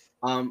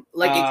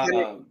 Like it kind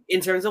of, Um,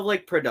 in terms of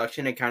like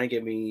production, it kind of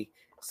gave me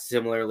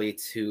similarly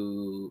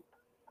to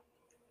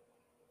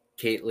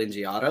Caitlin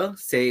Giada,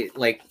 say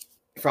like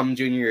from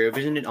Junior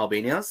Eurovision in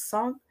Albania's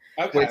song,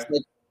 where okay, it's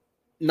like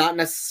not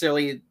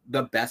necessarily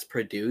the best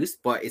produced,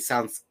 but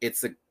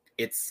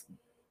it's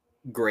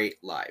great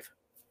live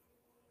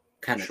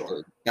kind of thing.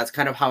 sure. That's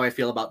kind of how I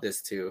feel about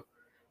this too.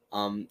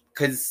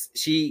 Because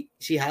she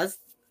has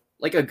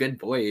like a good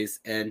voice,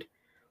 and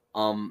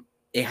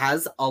it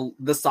has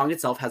the song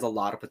itself has a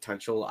lot of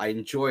potential. I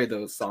enjoy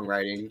the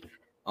songwriting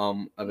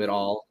of it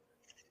all.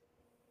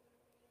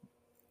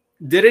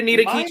 Did it need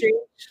a key My change?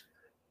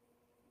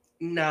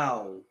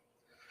 no.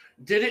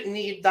 Did it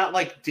need that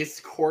like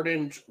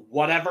discordant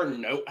whatever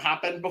note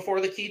happened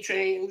before the key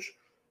change?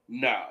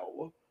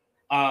 No.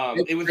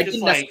 It was I just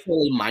didn't like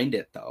necessarily mind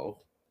it though.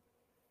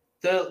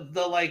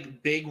 the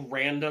like big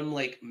random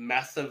like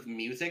mess of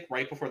music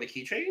right before the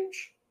key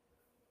change.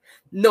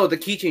 No, the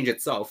key change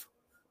itself.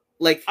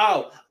 Like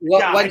Oh, what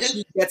yeah, I when didn't.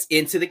 she gets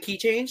into the key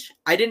change,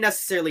 I didn't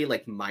necessarily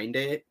like mind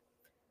it.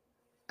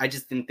 I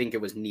just didn't think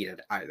it was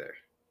needed either.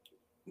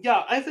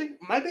 Yeah, I think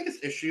my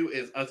biggest issue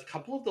is a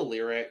couple of the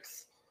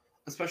lyrics,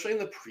 especially in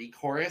the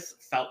pre-chorus,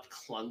 felt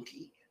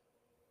clunky.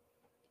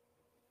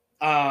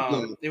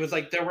 Yeah, It was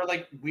like there were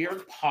like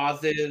weird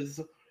pauses.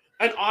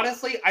 And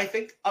honestly, I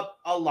think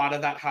a lot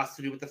of that has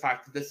to do with the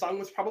fact that this song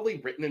was probably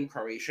written in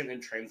Croatian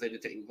and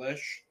translated to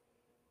English.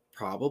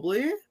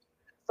 probably.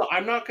 So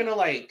I'm not gonna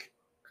like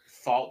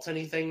fault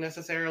anything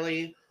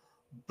necessarily,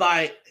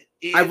 but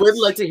I would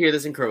like it's to hear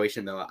this in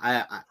Croatian though.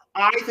 I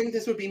I think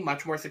this would be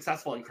much more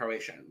successful in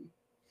Croatian.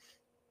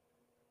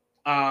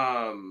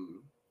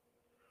 Um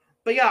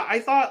but yeah, I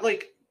thought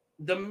like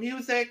the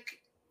music,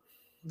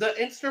 the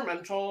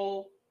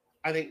instrumental,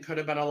 I think could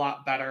have been a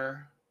lot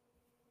better.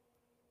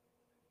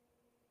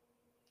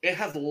 It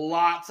has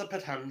lots of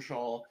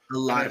potential, a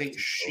and lot I of think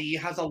potential. she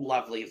has a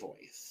lovely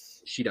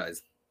voice. She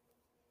does.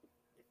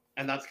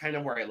 And that's kind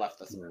of where I left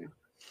this Yeah. one.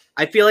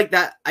 I feel like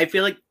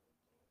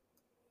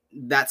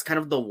that's kind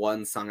of the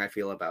one song I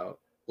feel about.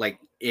 Like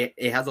it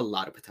has a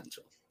lot of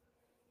potential.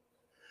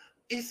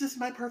 Is this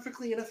my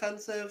perfectly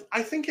inoffensive?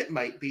 I think it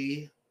might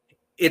be.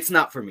 It's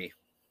not for me.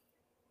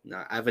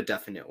 No, I have a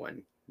definite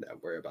one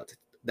that we're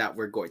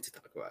going to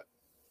talk about.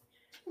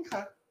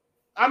 Okay.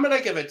 I'm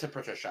gonna give it to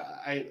Patricia.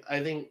 I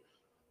think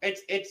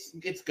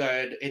it's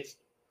good. It's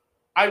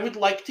I would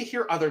like to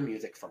hear other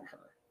music from her.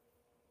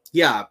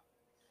 Yeah,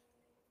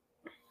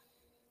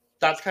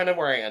 That's kind of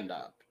where I end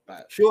up.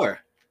 But sure.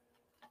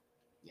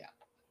 yeah.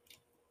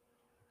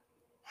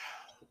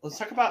 Let's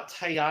talk about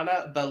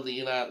Tayana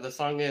Belina. The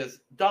song is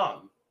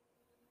Dom.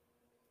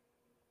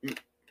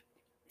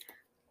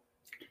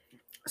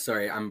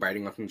 Sorry, I'm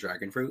biting off some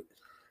dragon fruit.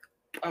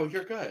 Oh,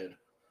 you're good.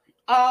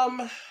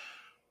 Um,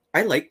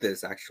 I like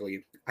this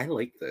actually. I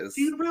like do this.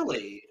 you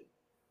really?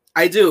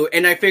 I do,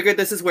 and I figured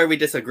this is where we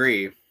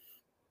disagree.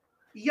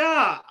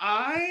 Yeah,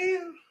 I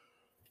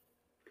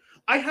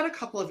had a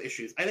couple of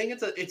issues. I think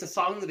it's a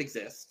song that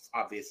exists,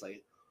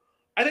 obviously.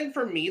 I think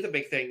for me the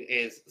big thing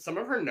is some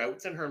of her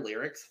notes and her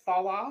lyrics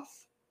fall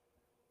off.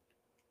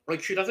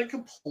 Like she doesn't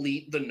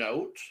complete the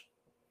note,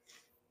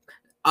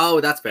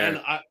 Oh, that's and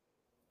fair.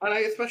 I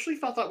especially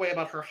felt that way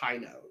about her high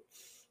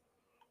notes.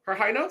 Her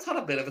high notes had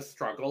a bit of a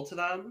struggle to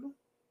them.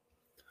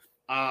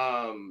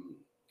 Um,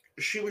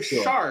 she was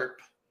Sure.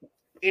 sharp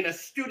in a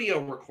studio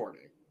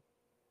recording.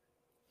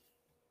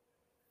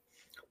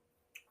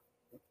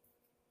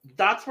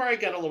 That's where I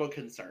get a little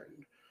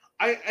concerned.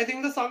 I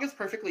think the song is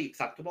perfectly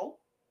acceptable.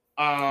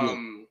 Yeah.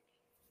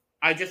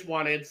 I just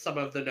wanted some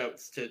of the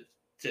notes to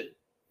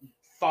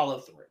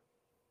follow through.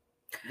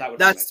 That would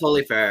be my That's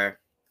totally fair.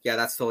 Yeah,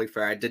 that's totally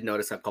fair. I did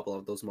notice a couple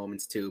of those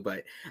moments too,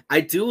 but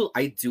I do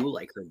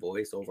like her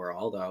voice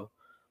overall though.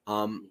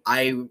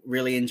 I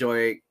really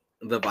enjoy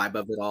the vibe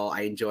of it all.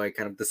 I enjoy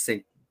kind of the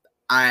sync.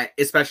 I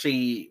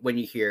especially when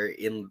you hear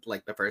in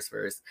like the first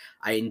verse,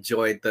 I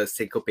enjoyed the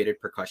syncopated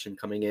percussion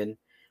coming in.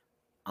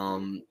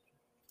 Um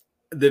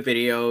the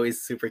video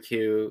is super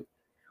cute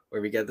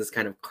where we get this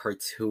kind of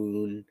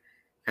cartoon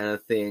kind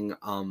of thing.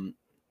 I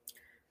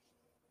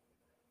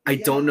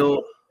don't Yeah.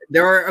 know.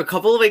 There are a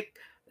couple of like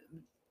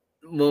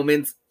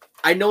moments.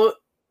 I know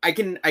I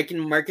can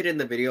mark it in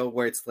the video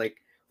where it's like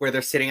where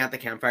they're sitting at the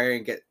campfire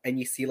and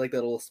you see like the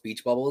little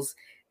speech bubbles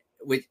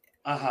which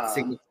Uh-huh.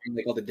 signifying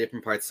like all the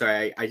different parts.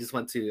 Sorry, I just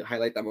want to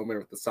highlight that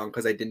moment of the song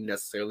because I didn't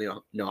necessarily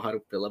know how to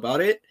feel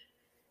about it.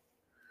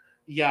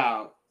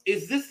 Yeah.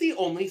 Is this the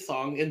only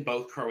song in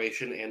both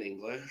Croatian and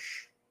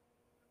English?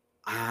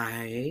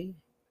 I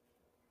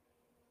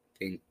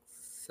think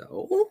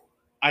so.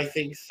 I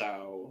think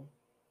so.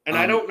 And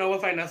I Um, don't know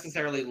if I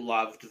necessarily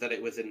loved that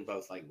it was in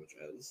both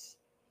languages.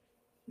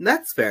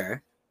 that's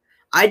fair.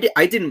 I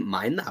didn't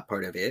mind that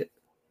part of it.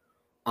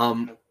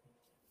 Okay.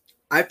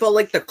 I felt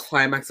like the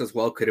climax as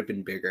well could have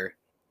been bigger.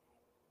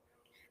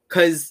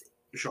 Cause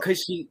Sure.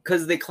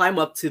 cause they climb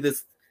up to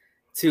this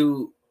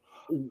to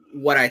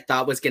what I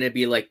thought was gonna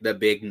be like the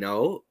big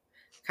note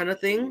kind of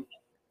thing.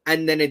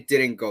 And then it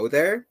didn't go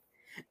there.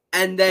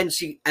 And then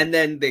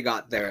they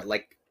got there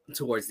like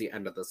towards the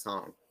end of the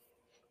song.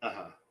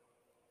 Uh-huh.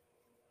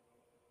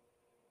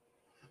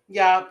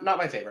 Yeah, not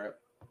my favorite.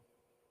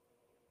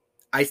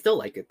 I still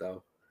like it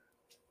though.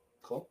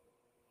 Cool.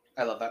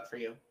 I love that for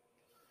you.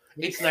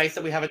 It's nice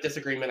that we have a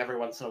disagreement every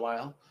once in a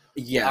while.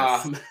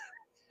 Yes.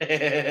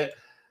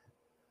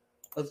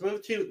 Let's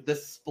move to The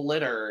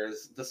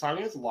Splitters. The song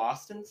is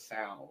Lost in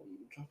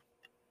Sound.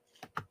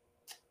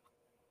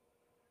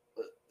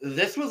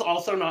 This was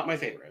also not my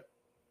favorite.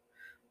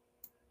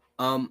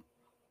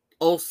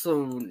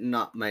 Also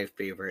not my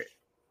favorite.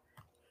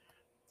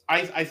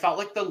 I felt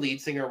like the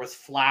lead singer was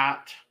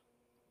flat.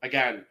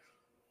 Again,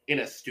 in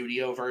a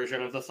studio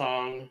version of the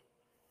song.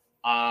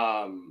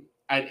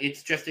 And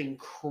it's just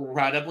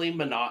incredibly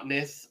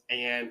monotonous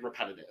and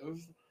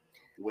repetitive,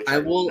 which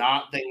are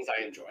not things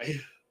I enjoy.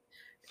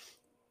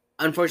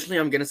 Unfortunately,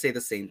 I'm gonna say the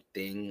same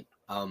thing.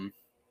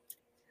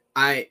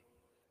 I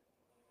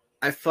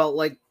felt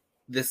like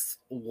this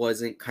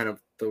wasn't kind of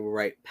the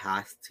right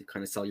path to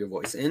kind of sell your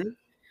voice in.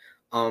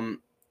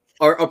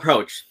 Or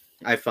approach.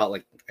 I feel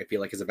like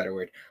is a better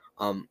word.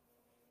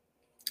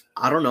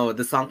 I don't know.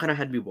 The song kind of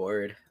had me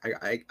bored.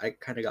 I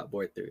kind of got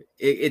bored through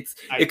it.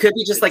 It could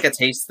be just like a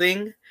taste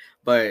thing,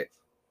 but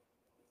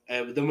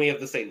then we have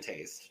the same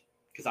taste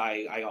because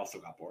I also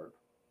got bored.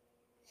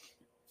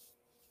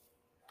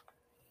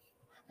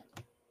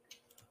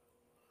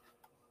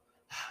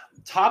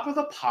 Top of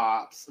the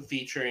Pops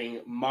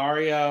featuring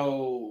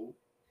Mario.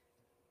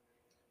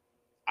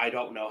 I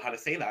don't know how to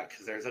say that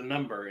because there's a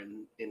number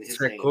in his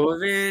name.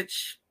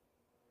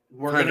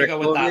 We're gonna go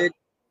with that.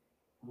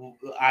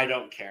 I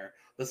don't care.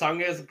 The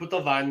song is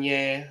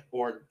Putovanie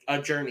or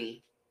A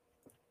Journey.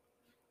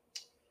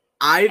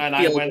 I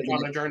went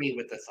on a journey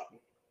with this song.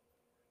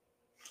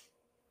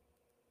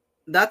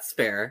 That's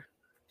fair.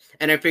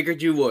 And I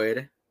figured you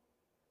would.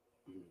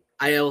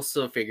 I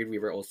also figured we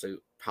were also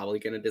probably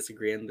going to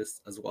disagree on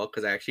this as well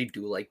because I actually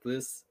do like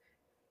this.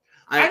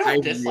 I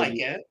don't dislike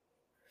it.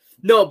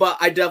 No, but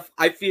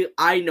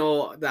I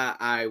know that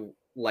I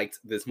liked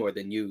this more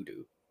than you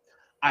do.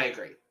 I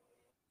agree.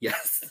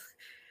 Yes.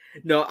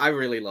 No, I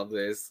really love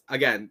this.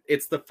 Again,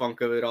 it's the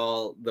funk of it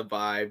all, the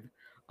vibe.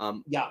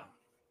 Yeah.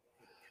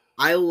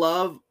 I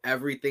love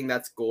everything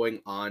that's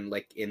going on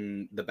like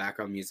in the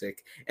background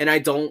music. And I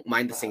don't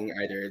mind the singing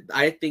either.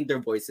 I think their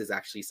voices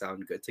actually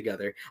sound good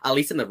together, at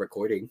least in the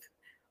recording.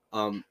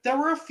 There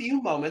were a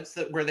few moments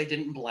where they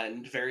didn't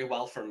blend very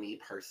well for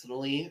me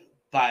personally,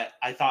 but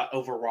I thought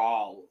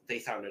overall they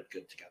sounded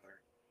good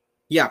together.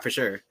 Yeah, for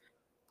sure.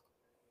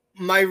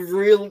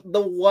 The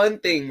one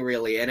thing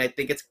really, and I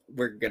think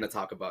we're gonna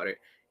talk about it.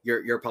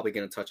 You're probably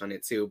gonna touch on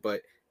it too,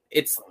 but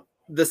it's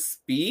the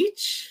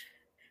speech,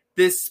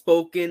 this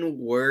spoken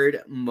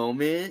word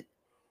moment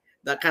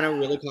that kind of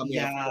really caught me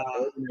off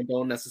guard, and I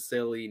don't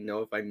necessarily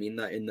know if I mean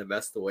that in the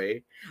best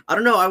way. I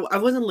don't know. I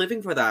wasn't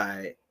living for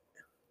that.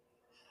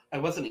 I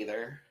wasn't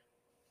either.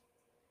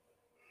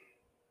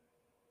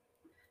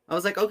 I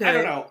was like, okay. I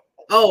don't know.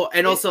 Oh,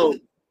 and also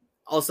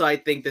I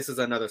think this is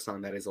another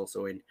song that is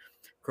also in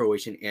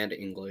Croatian and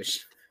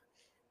English.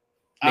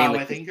 Mainly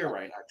I think you're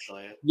right,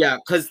 actually. Yeah,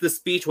 because the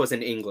speech was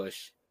in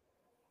English.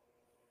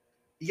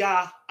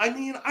 Yeah, I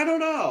mean, I don't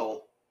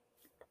know.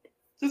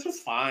 This was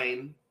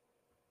fine.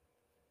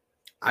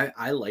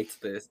 I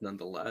liked this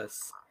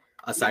nonetheless,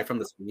 aside from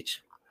the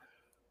speech.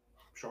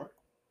 Sure.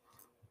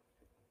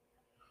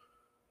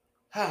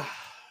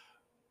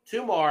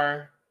 Two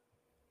more.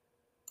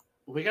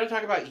 We got to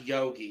talk about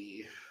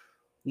Yogi.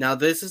 Now,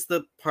 this is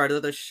the part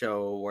of the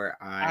show where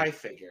I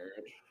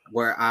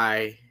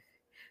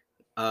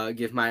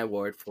give my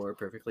award for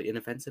perfectly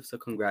inoffensive. So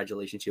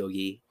congratulations,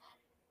 Yogi.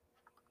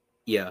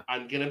 Yeah.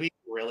 I'm gonna be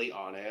really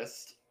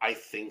honest. I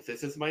think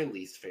this is my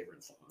least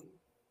favorite song.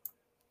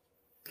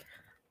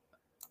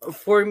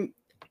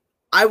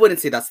 I wouldn't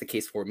say that's the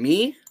case for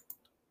me,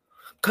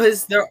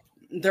 because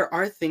there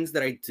are things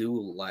that I do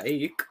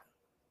like.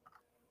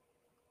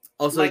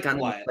 Also, like kind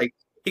of what? like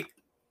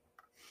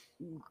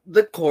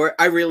the chord.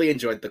 I really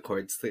enjoyed the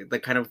chords. The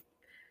kind of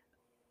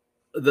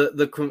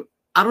the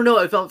I don't know.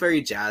 It felt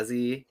very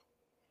jazzy.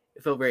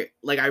 It felt very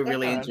like I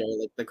really enjoy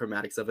like the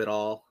chromatics of it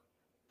all.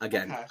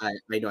 Again, I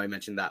know I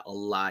mentioned that a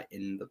lot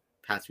in the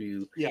past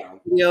few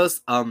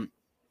videos.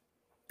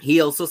 He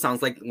also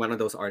sounds like one of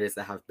those artists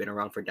that have been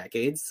around for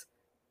decades,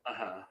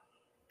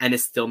 and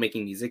is still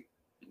making music,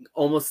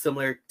 almost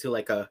similar to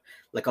like a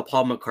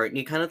Paul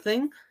McCartney kind of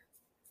thing.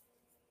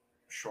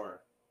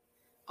 Sure.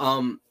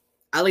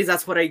 At least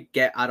that's what I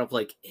get out of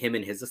like him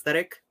and his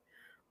aesthetic.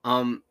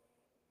 The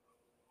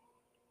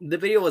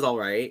video was all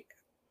right.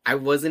 I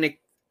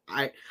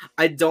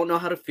I don't know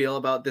how to feel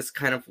about this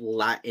kind of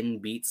Latin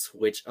beat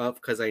switch up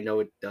because I know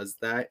it does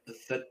that.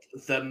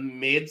 The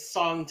mid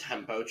song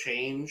tempo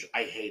change,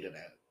 I hated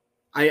it.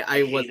 I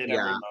I was, hated every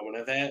yeah, moment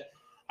of it.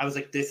 I was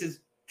like, this is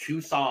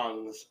two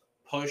songs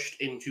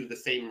pushed into the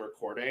same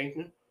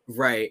recording.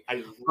 right.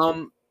 I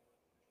Um,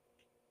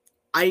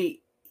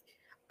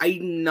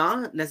 I'm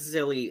not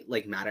necessarily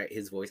like mad at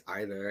his voice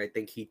either. I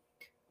think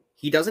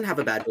he doesn't have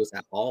a bad voice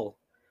at all.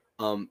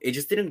 It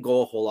just didn't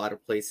go a whole lot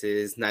of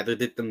places. Neither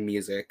did the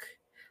music,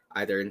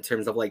 either in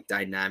terms of like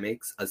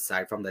dynamics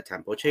aside from the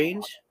tempo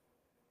change.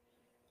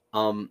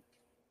 Um,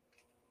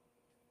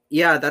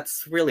 yeah,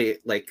 that's really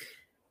like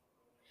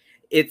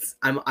it's.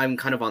 I'm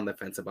kind of on the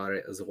fence about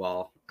it as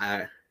well.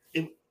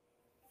 it,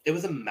 it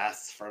was a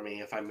mess for me,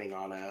 if I'm being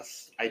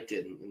honest. I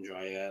didn't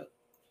enjoy it.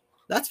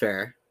 That's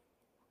fair.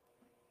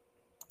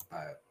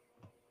 But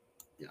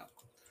yeah.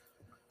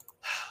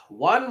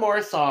 One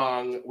more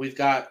song. We've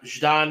got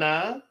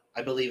Jana,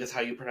 I believe is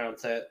how you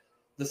pronounce it.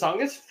 The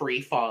song is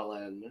Free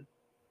Fallin'.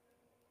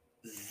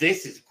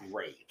 This is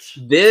great.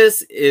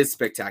 This is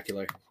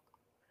spectacular.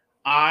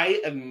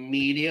 I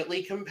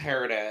immediately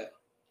compared it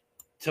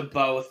to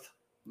both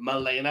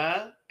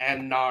Malena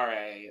and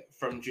Nare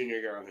from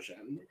Junior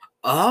Eurovision.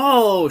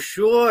 Oh,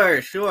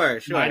 sure.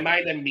 My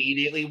mind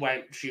immediately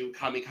went to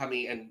Kami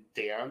Kami and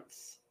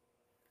Dance.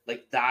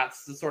 Like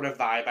that's the sort of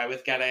vibe I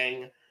was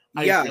getting.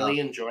 I Yeah, really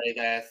enjoy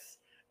this.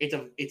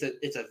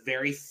 It's a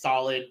very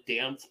solid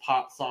dance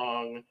pop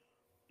song.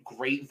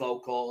 Great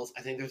vocals.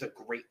 I think there's a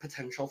great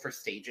potential for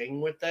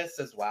staging with this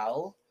as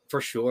well.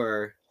 for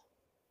sure.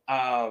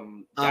 Yeah,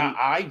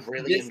 I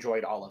really This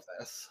enjoyed all of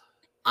this.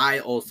 I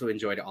also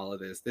enjoyed all of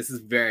this. This is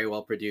very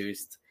well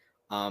produced.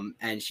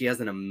 And she has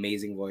an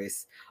amazing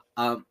voice.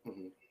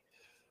 Mhm.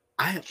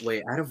 I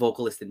had a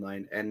vocalist in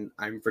mind and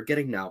I'm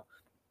forgetting now.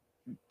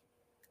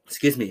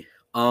 Excuse me.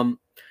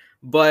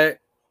 But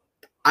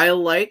I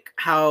like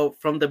how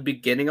from the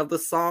beginning of the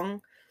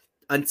song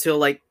until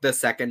like the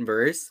second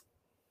verse,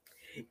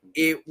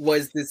 it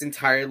was this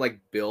entire like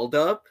build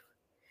up,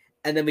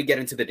 and then we get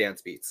into the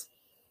dance beats.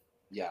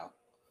 Yeah.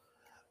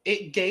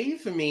 It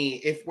gave me,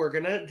 if we're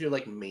gonna do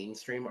like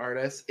mainstream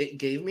artists, it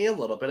gave me a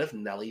little bit of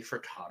Nelly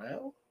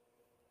Furtado.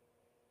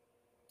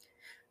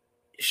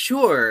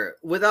 Sure,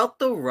 without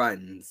the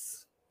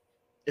runs.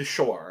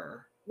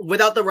 Sure.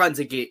 Without the runs,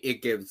 it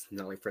gives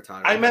Nelly I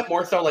Furtado. meant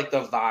more so like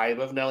the vibe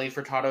of Nelly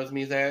Furtado's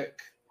music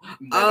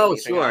than Oh,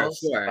 anything sure, else.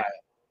 sure. But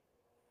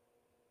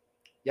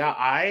yeah,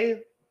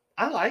 I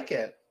like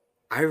it.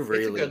 I It's a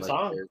really good like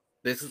song.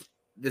 this.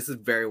 This is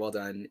very well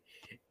done.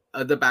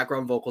 The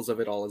background vocals of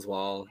it all as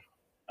well.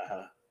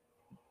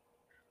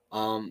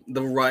 Uh-huh.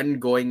 The run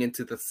going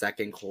into the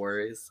second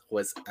chorus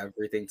was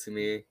everything to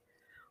me.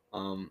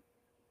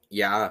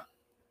 Yeah.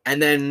 And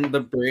then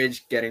the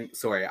bridge getting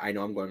sorry, I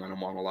know I'm going on a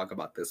monologue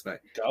about this, but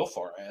Go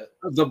for it.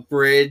 the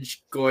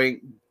bridge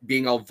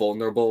being all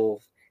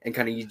vulnerable and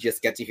kind of you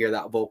just get to hear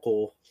that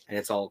vocal and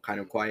it's all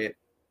kind of quiet.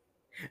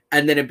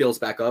 And then it builds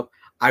back up.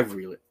 I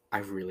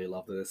really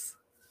love this.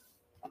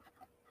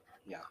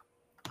 Yeah.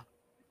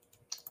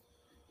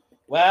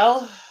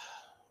 Well,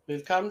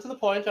 we've come to the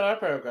point in our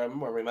program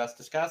where we must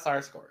discuss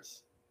our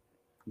scores.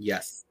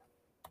 Yes.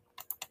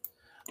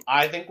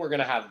 I think we're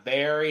going to have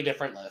very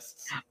different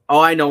lists.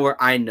 Oh, I know it.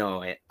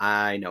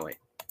 I know it.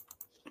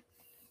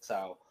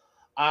 So,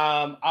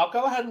 I'll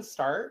go ahead and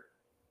start,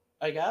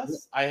 I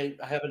guess. I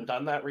haven't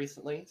done that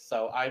recently,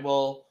 so I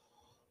will.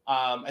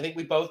 I think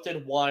we both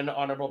did one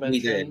honorable We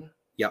did. mention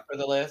Yep. for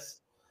the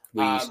list.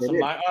 We sure So did.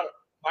 my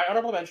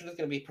honorable mention is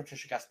going to be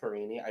Patricia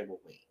Gasparini. I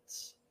will wait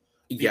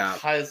Yeah.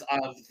 because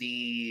of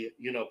the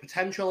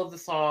potential of the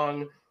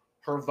song,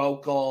 her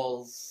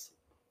vocals.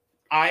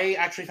 I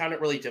actually found it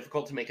really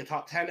difficult to make a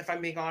top 10, if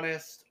I'm being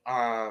honest.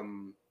 But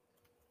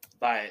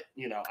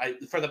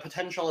for the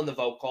potential and the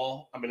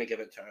vocal, I'm gonna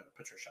give it to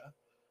Patricia.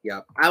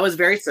 Yeah. I was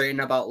very certain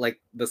about like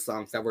the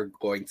songs that were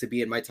going to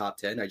be in my top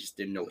 10. I just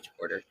didn't know which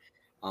order.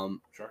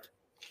 Sure.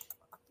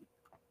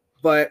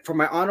 But for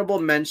my honorable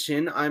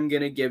mention, I'm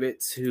gonna give it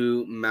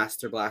to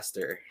Master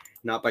Blaster,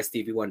 not by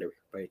Stevie Wonder,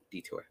 by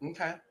Detour.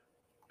 Okay.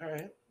 All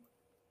right.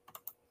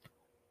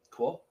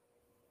 Cool.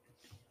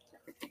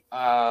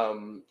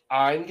 I'm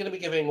gonna be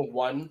giving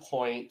 1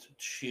 point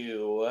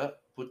to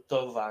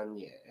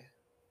Putovanie.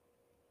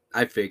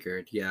 I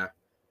figured, yeah.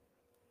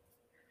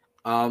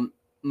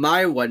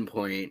 My 1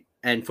 point,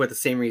 and for the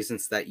same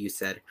reasons that you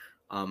said,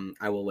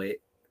 I will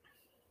wait.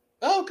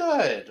 Oh,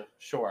 good.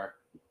 Sure.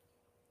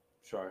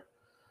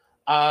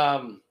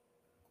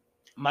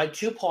 My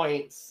 2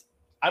 points,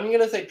 I'm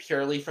gonna say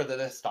purely for the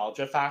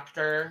nostalgia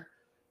factor,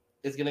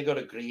 is gonna go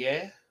to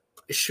Grille.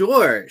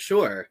 Sure.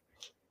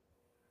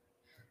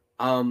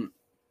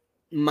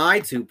 My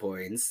 2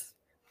 points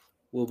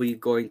will be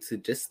going to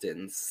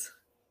Distance.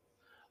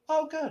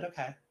 Oh, good.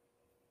 Okay.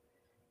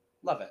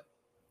 Love it.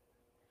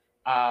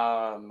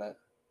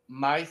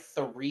 My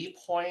 3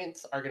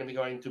 points are going to be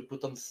going to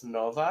Putom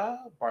Snova,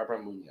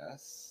 Barbara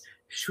Munoz.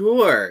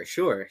 Sure.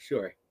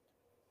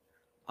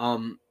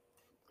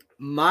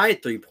 My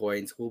 3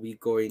 points will be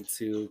going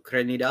to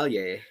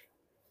Crenidalye.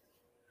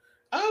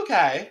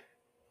 Okay.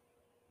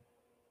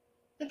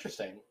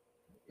 Interesting.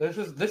 This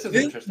is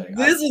interesting.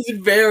 This is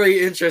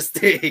very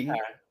interesting. Okay.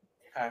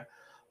 Okay.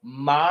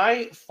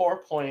 My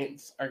 4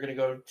 points are gonna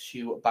go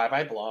to Bye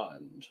Bye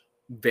Blonde.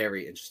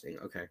 Very interesting.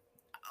 Okay.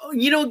 Oh,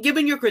 you know,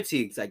 given your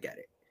critiques, I get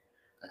it.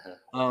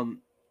 Uh-huh.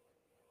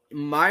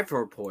 My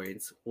 4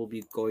 points will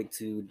be going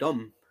to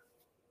Dom.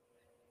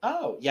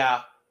 Oh,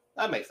 yeah.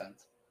 That makes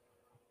sense.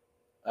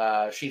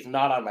 She's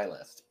not on my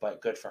list,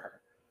 but good for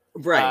her.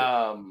 Right.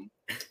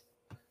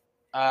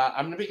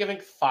 I'm gonna be giving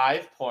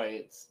 5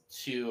 points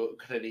to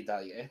Credit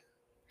Dalie.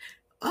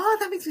 Oh,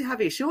 that makes me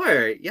happy.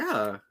 Sure.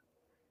 Yeah.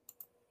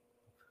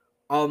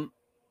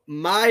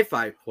 My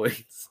 5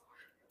 points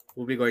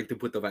will be going to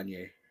Puto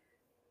Vanier.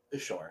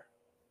 Sure.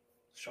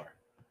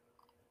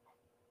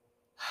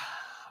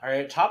 All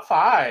right, top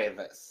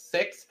 5.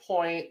 6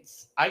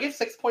 points. I give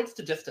 6 points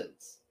to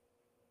Distance.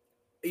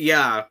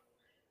 Yeah.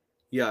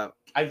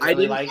 I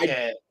really like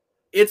it.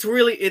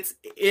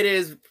 It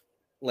is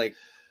like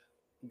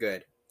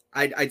good.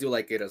 I do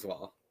like it as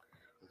well.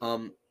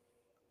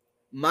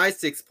 My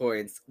 6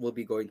 points will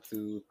be going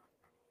to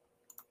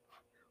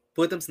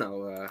Putam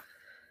Snow.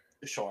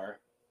 Sure.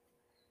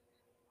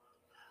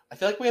 I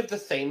feel like we have the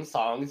same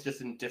songs,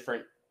 just in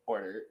different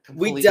order.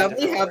 We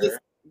definitely have this.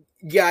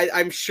 Yeah,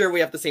 I'm sure we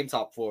have the same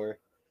top 4.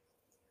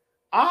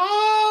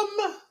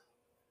 I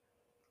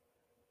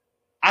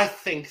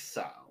think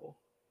so.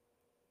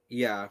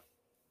 Yeah.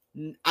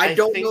 I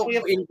don't know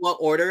in what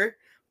order,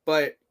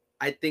 but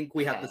I think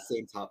we have the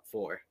same top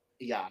 4.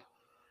 Yeah.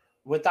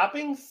 With that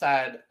being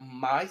said,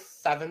 my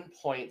 7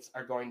 points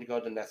are going to go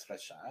to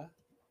Nesfresha.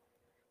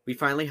 We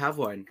finally have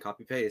one.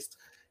 Copy paste.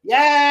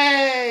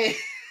 Yay!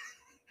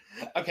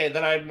 Okay,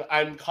 then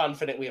I'm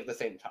confident we have the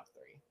same top 3.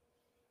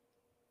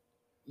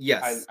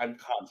 Yes. I'm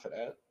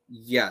confident.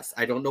 Yes.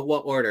 I don't know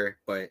what order,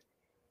 but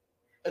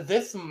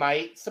this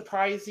might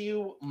surprise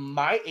you.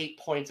 My 8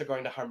 points are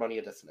going to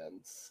Harmonia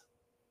Dissonance.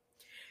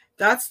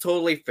 That's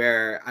totally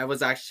fair. I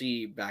was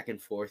actually back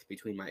and forth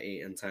between my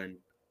 8 and 10.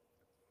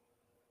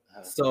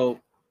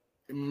 So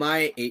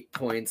my 8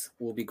 points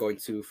will be going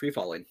to Free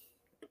Falling.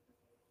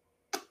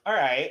 All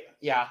right.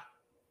 Yeah.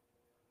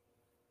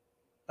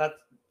 That's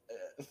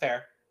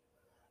fair.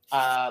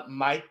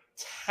 My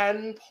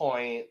 10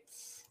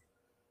 points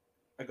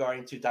are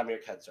going to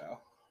Damir Kedjo.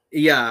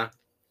 Yeah,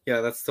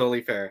 that's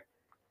totally fair.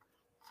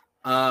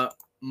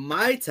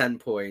 My 10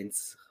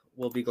 points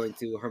will be going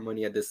to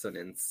Harmonia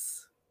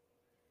Dissonance.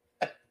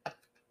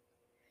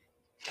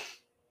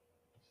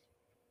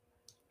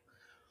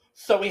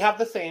 So we have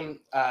the same.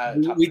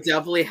 We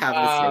definitely have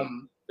the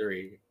same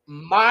 3.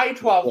 My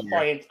 12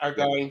 points are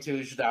going to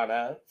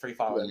Jadana, Free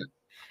Falling. Yeah.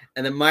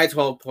 And then my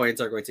 12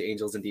 points are going to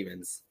Angels and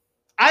Demons.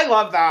 I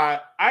love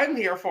that. I'm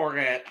here for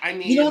it. I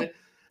mean, you know,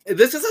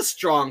 this is a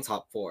strong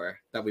top 4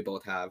 that we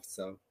both have.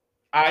 So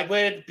I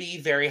would be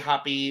very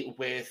happy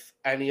with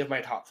any of my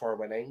top 4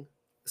 winning.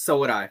 So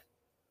would I.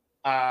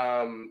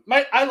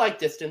 I like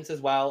Distance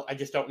as well. I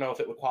just don't know if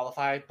it would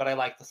qualify, but I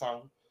like the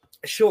song.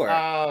 Sure.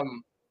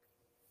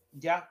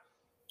 Yeah.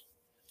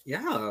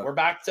 Yeah. We're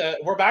back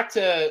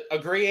to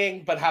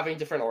agreeing but having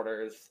different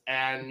orders,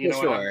 and you know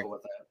what, I'm cool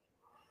with it.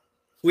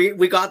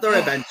 We got there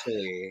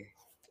eventually.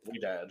 We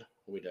did.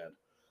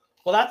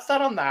 Well, that's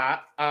that on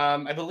that.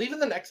 I believe in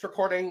the next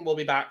recording we'll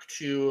be back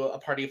to a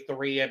party of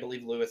 3. I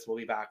believe Lewis will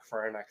be back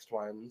for our next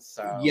one.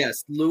 So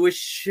yes, Lewis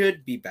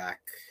should be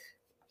back.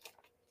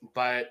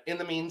 But in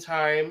the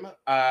meantime,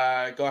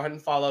 go ahead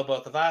and follow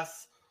both of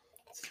us.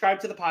 Subscribe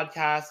to the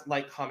podcast,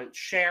 like, comment,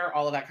 share,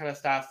 all of that kind of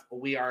stuff.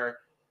 We are,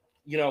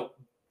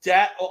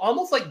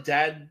 almost like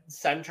dead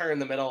center in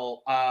the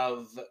middle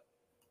of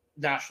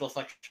national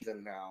selection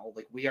season now.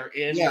 Like, we are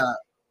in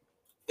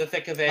the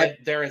thick of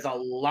it. There is a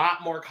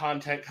lot more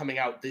content coming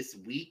out this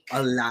week.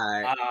 A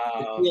lot.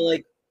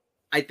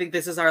 I think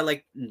this is our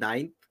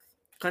 9th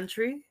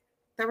country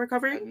that we're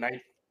covering.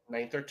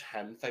 9th or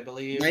 10th, I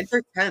believe. 9th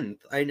or 10th.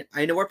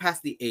 I know we're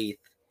past the 8th.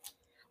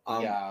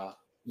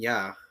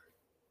 Yeah.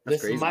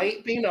 This crazy.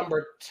 Might be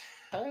number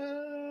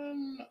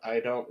 10. I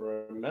don't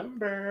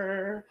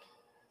remember.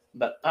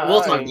 But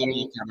we'll talk about it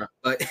on camera.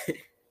 But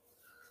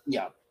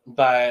yeah.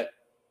 But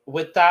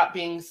with that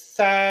being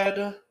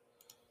said,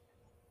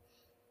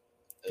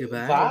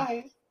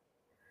 goodbye.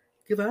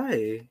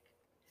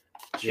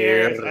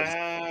 Cheers.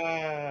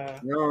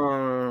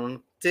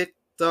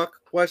 TikTok,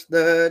 watch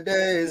the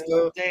days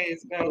go.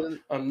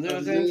 I'm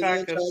losing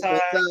track of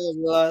time.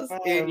 Lost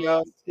in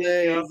your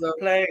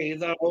plays.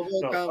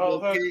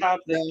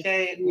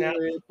 Overcomplicate now.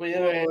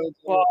 We're in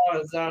war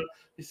zone.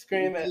 You're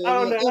screaming,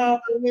 oh no, oh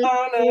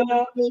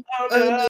no, oh no.